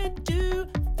longer do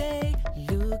they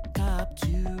look up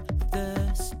to the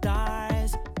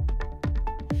stars,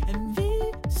 and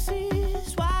this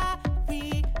is why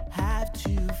we have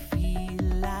to feel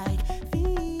like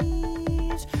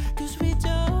thieves, 'cause we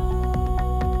don't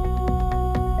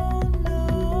know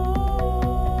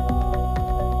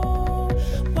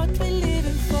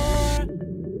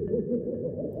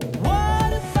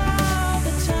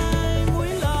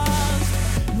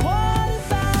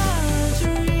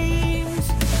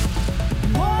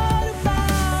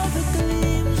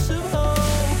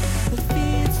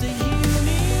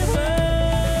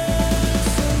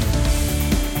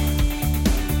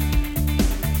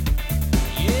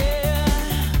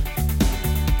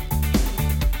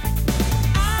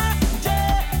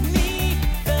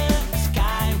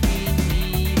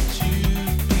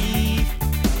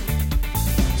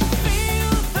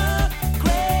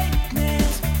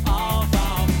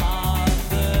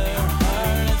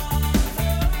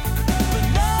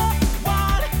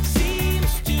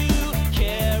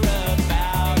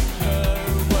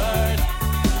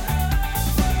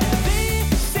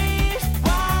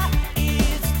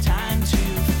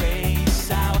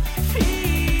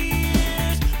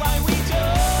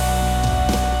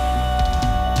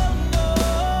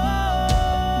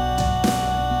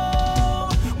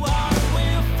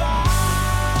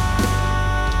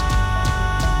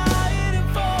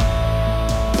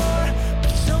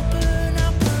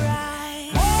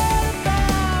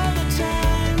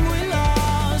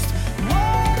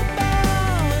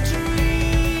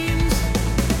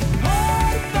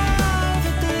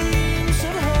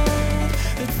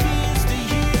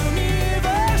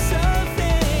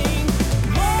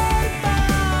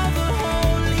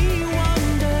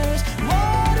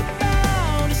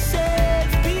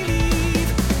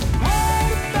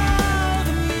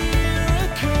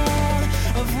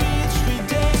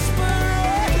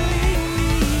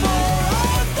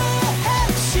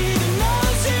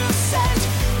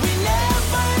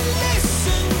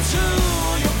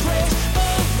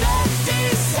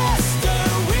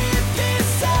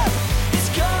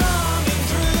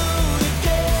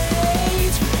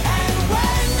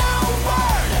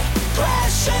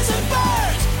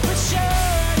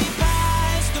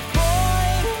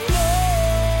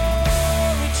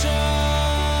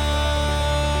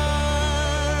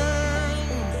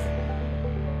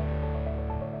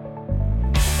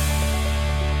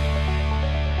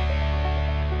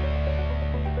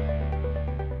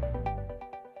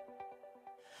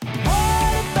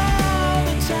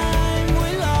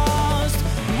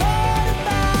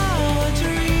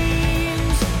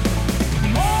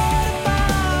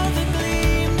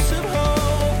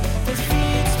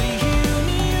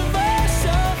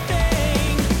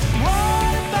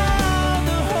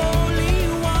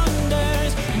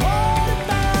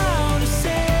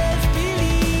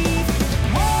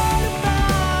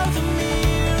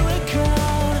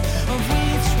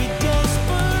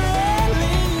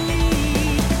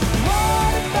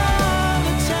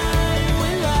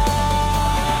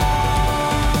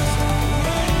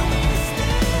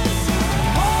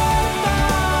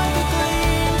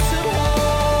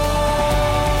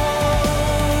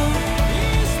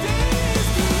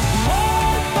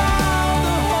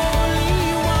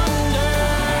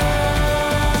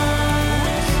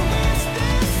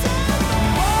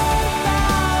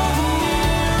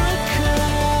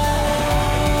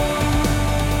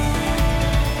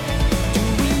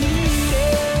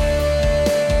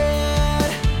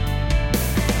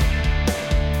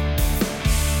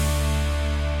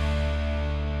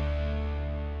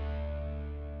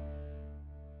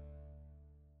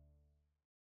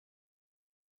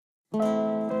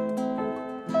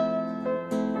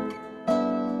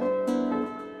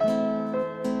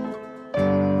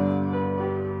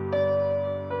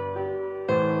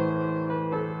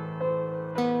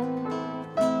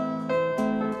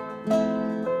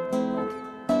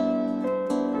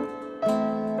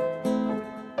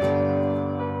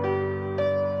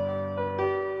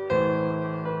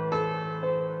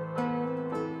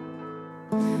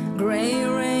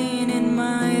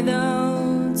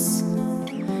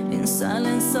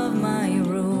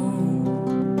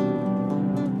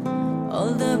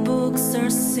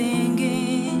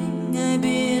singing, I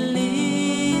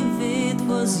believe it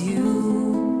was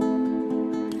you.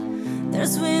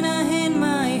 There's when I hid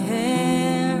my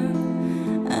hair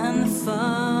and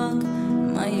felt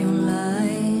my own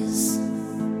lies.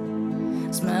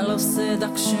 Smell of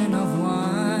seduction of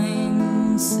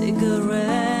wine,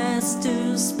 cigarettes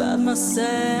to spot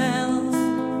myself.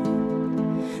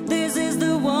 This is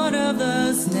the water of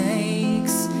the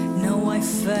snakes. No, I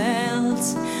felt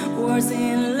worse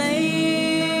in lake.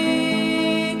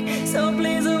 So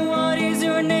please, what is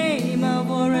your name? I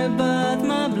worry about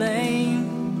my blame.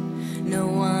 No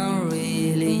one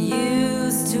really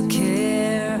used to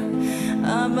care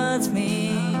about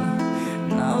me.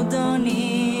 Now don't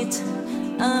need,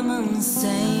 I'm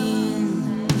insane.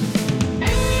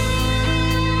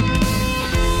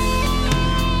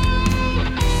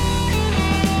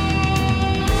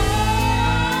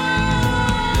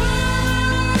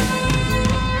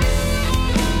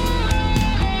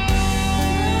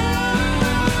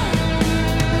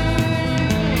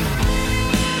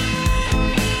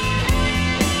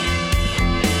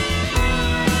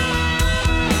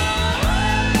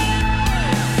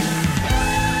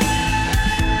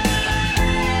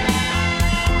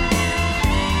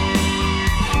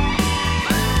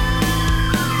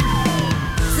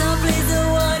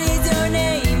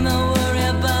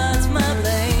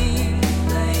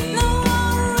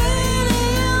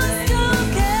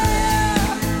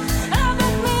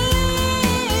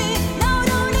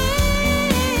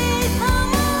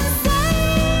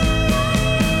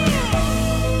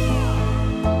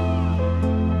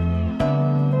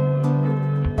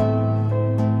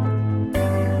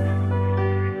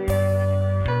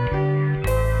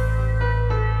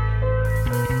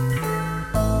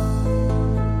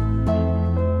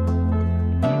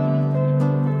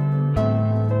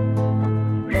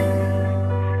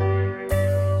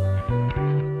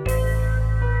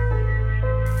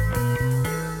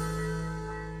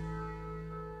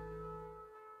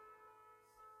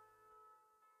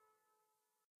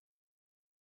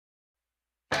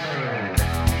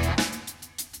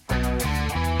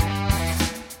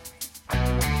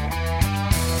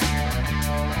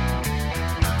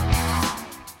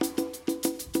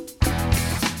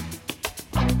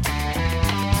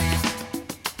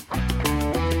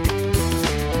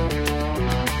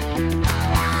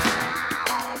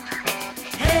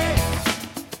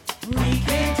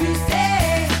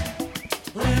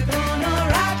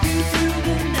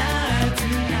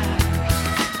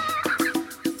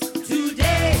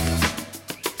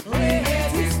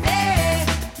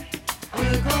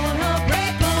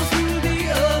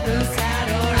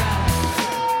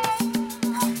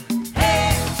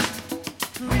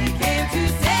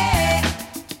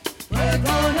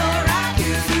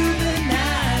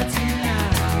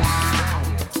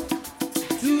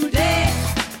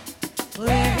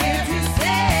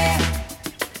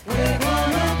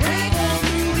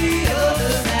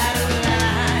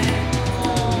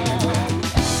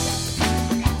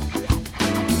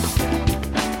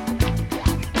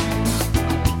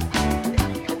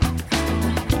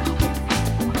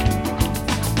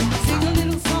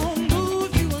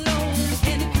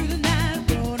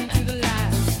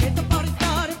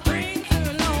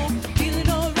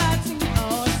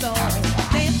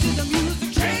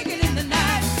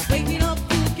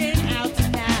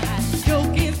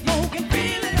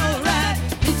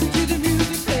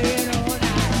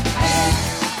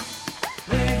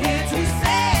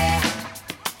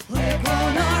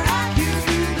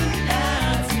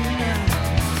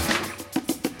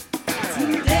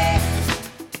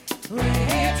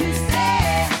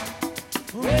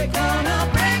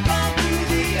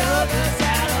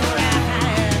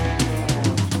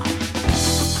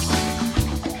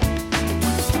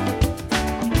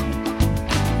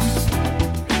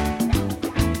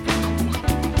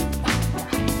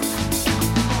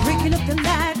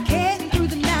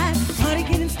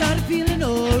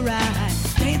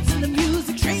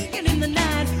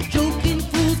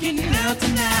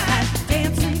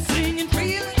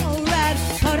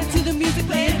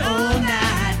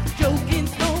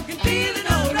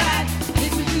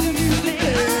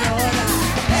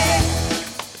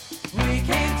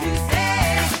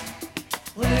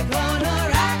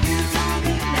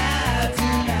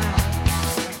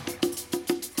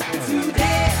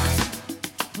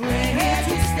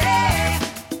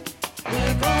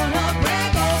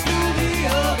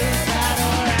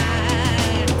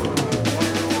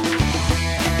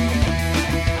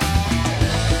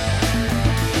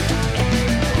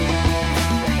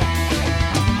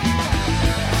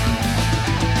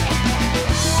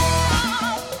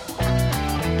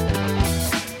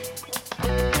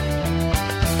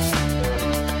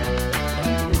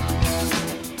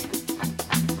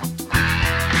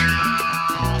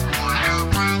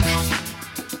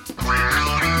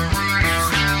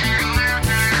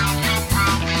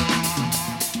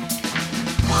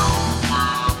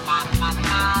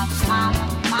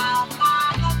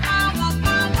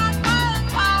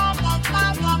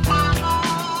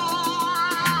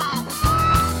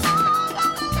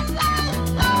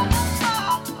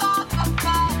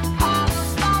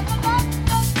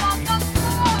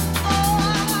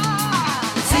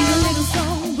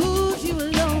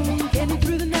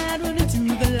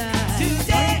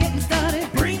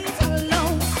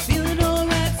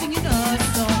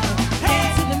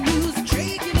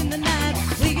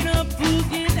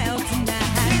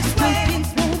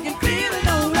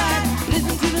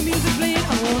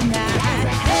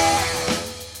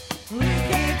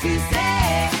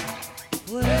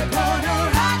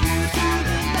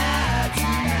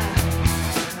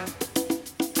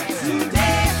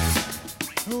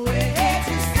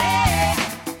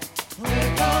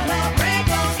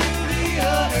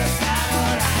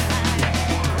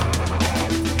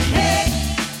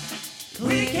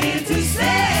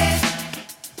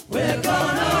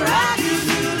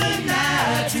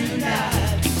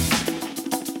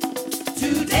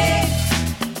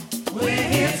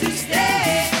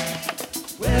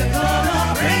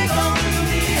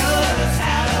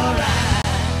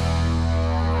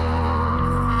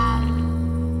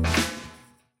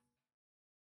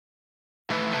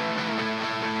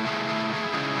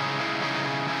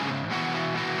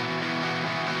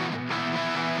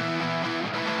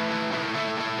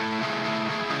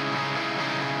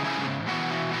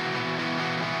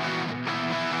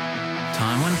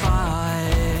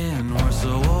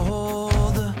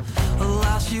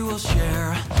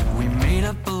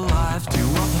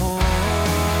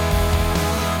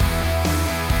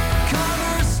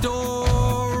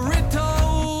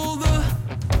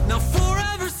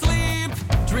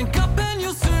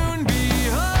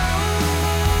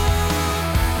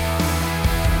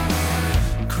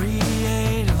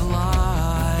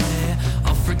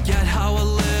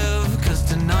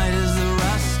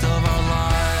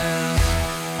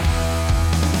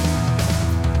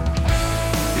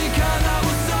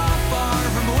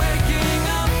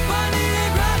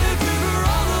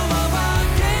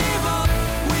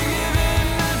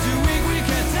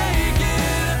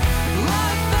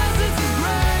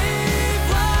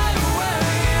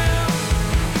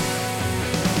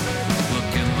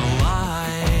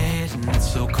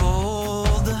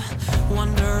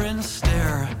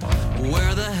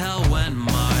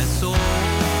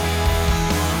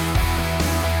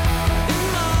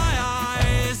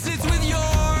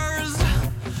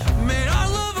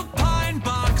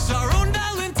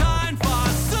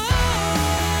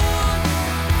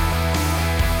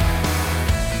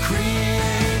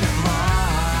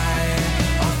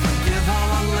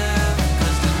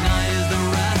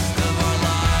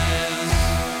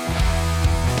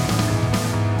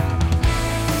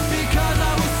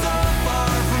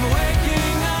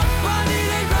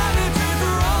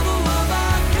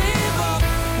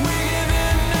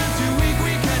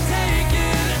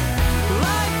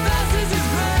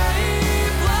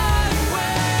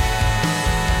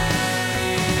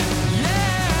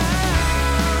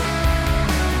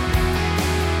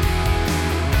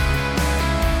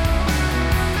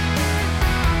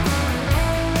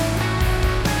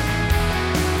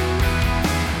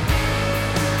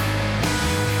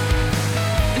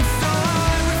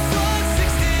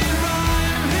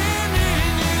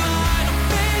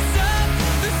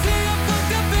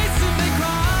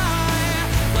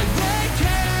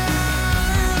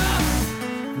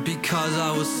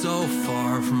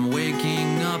 far from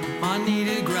waking up. I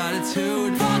needed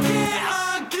gratitude. Fuck it,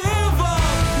 I give up.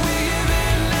 We give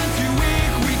in and too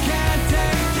weak, we can't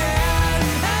take it.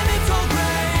 And it's all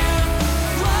great,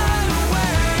 fly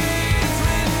away. It's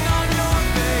written on your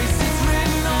face, it's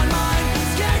written on mine.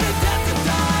 Scared to death to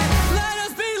die, let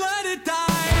us be, let it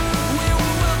die. We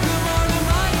will welcome our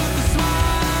demise with a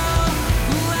smile.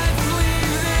 Let's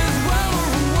leave this world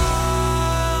for a while.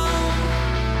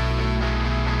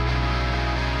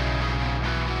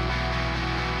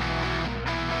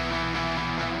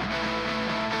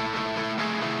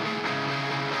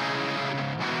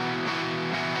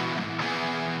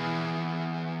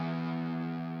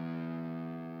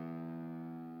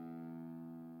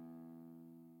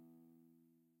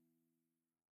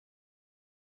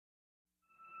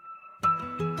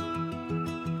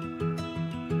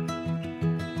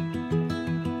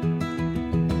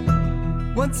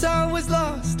 Once I was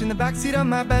lost in the backseat of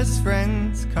my best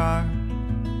friend's car.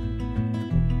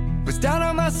 Was down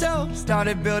on myself,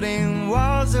 started building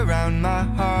walls around my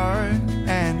heart.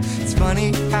 And it's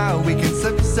funny how we can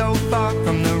slip so far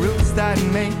from the roots that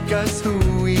make us who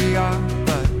we are.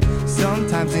 But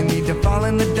sometimes you need to fall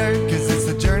in the dirt, 'cause it's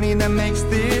the journey that makes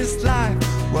this life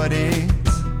what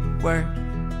it's worth.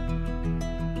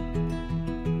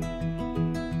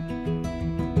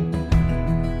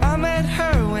 I met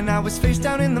her when I was face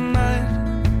down in the mud,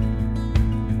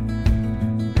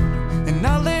 and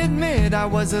I'll admit I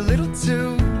was a little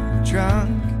too drunk.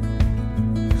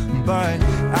 But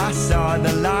I saw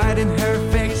the light in her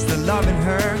face, the love in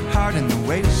her heart, and the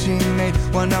way she made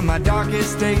one of my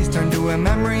darkest days turn to a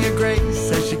memory of grace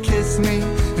as she kissed me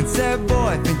and said,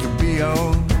 boy, I think you'll be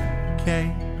okay.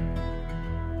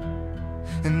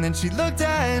 And then she looked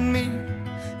at me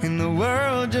and the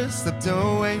world just slipped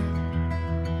away.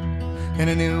 And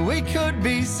I knew we could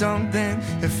be something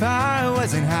if I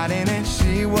wasn't hiding and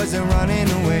she wasn't running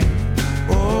away.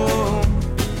 Oh,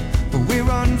 but we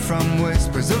run from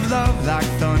whispers of love like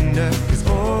thunder. 'Cause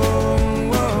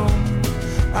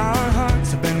our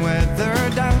hearts have been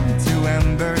weathered down to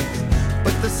embers.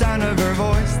 But the sound of her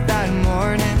voice that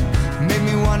morning made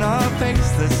me wanna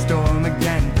face the storm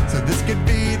again. So this could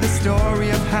be the story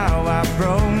of how I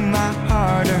broke my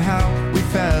heart, or how we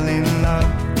fell in love.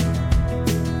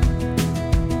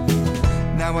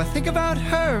 Now I think about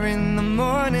her in the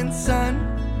morning sun,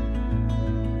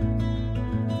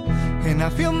 and I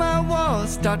feel my walls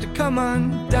start to come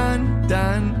undone,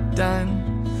 done.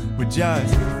 We're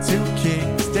just two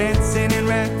kids dancing in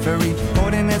reverie,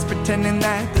 holding hands, pretending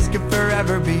that this could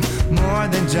forever be more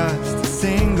than just a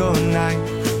single night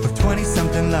of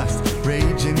 20-something lust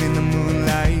raging in the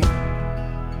moonlight.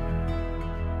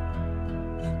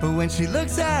 But when she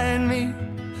looks at me,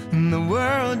 the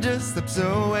world just slips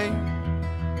away.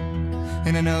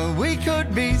 And I know we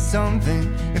could be something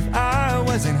if I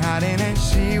wasn't hiding and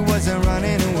she wasn't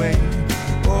running away.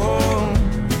 Oh,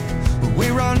 we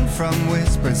run from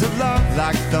whispers of love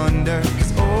like thunder.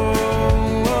 'Cause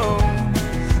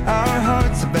our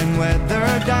hearts have been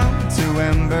weathered down to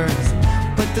embers.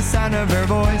 But the sound of her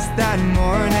voice that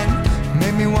morning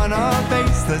made me wanna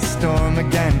face the storm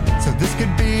again. So this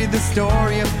could be the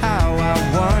story of how I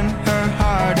won her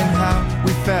heart and how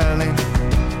we fell in love.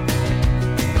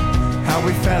 How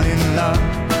we fell in love.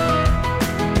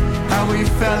 How we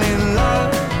fell in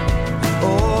love.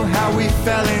 Oh, how we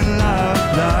fell in love,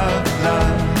 love,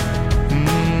 love.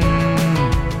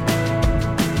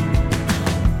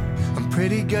 I'm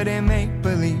pretty good at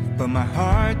make-believe, but my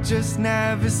heart just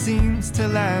never seems to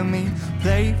let me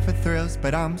play for thrills.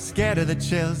 But I'm scared of the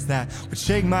chills that would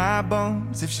shake my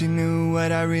bones if she knew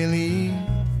what I really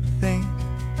think.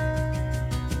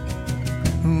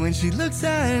 When she looks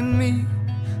at me,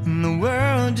 and the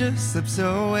world just slips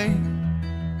away.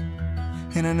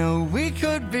 And I know we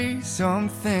could be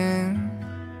something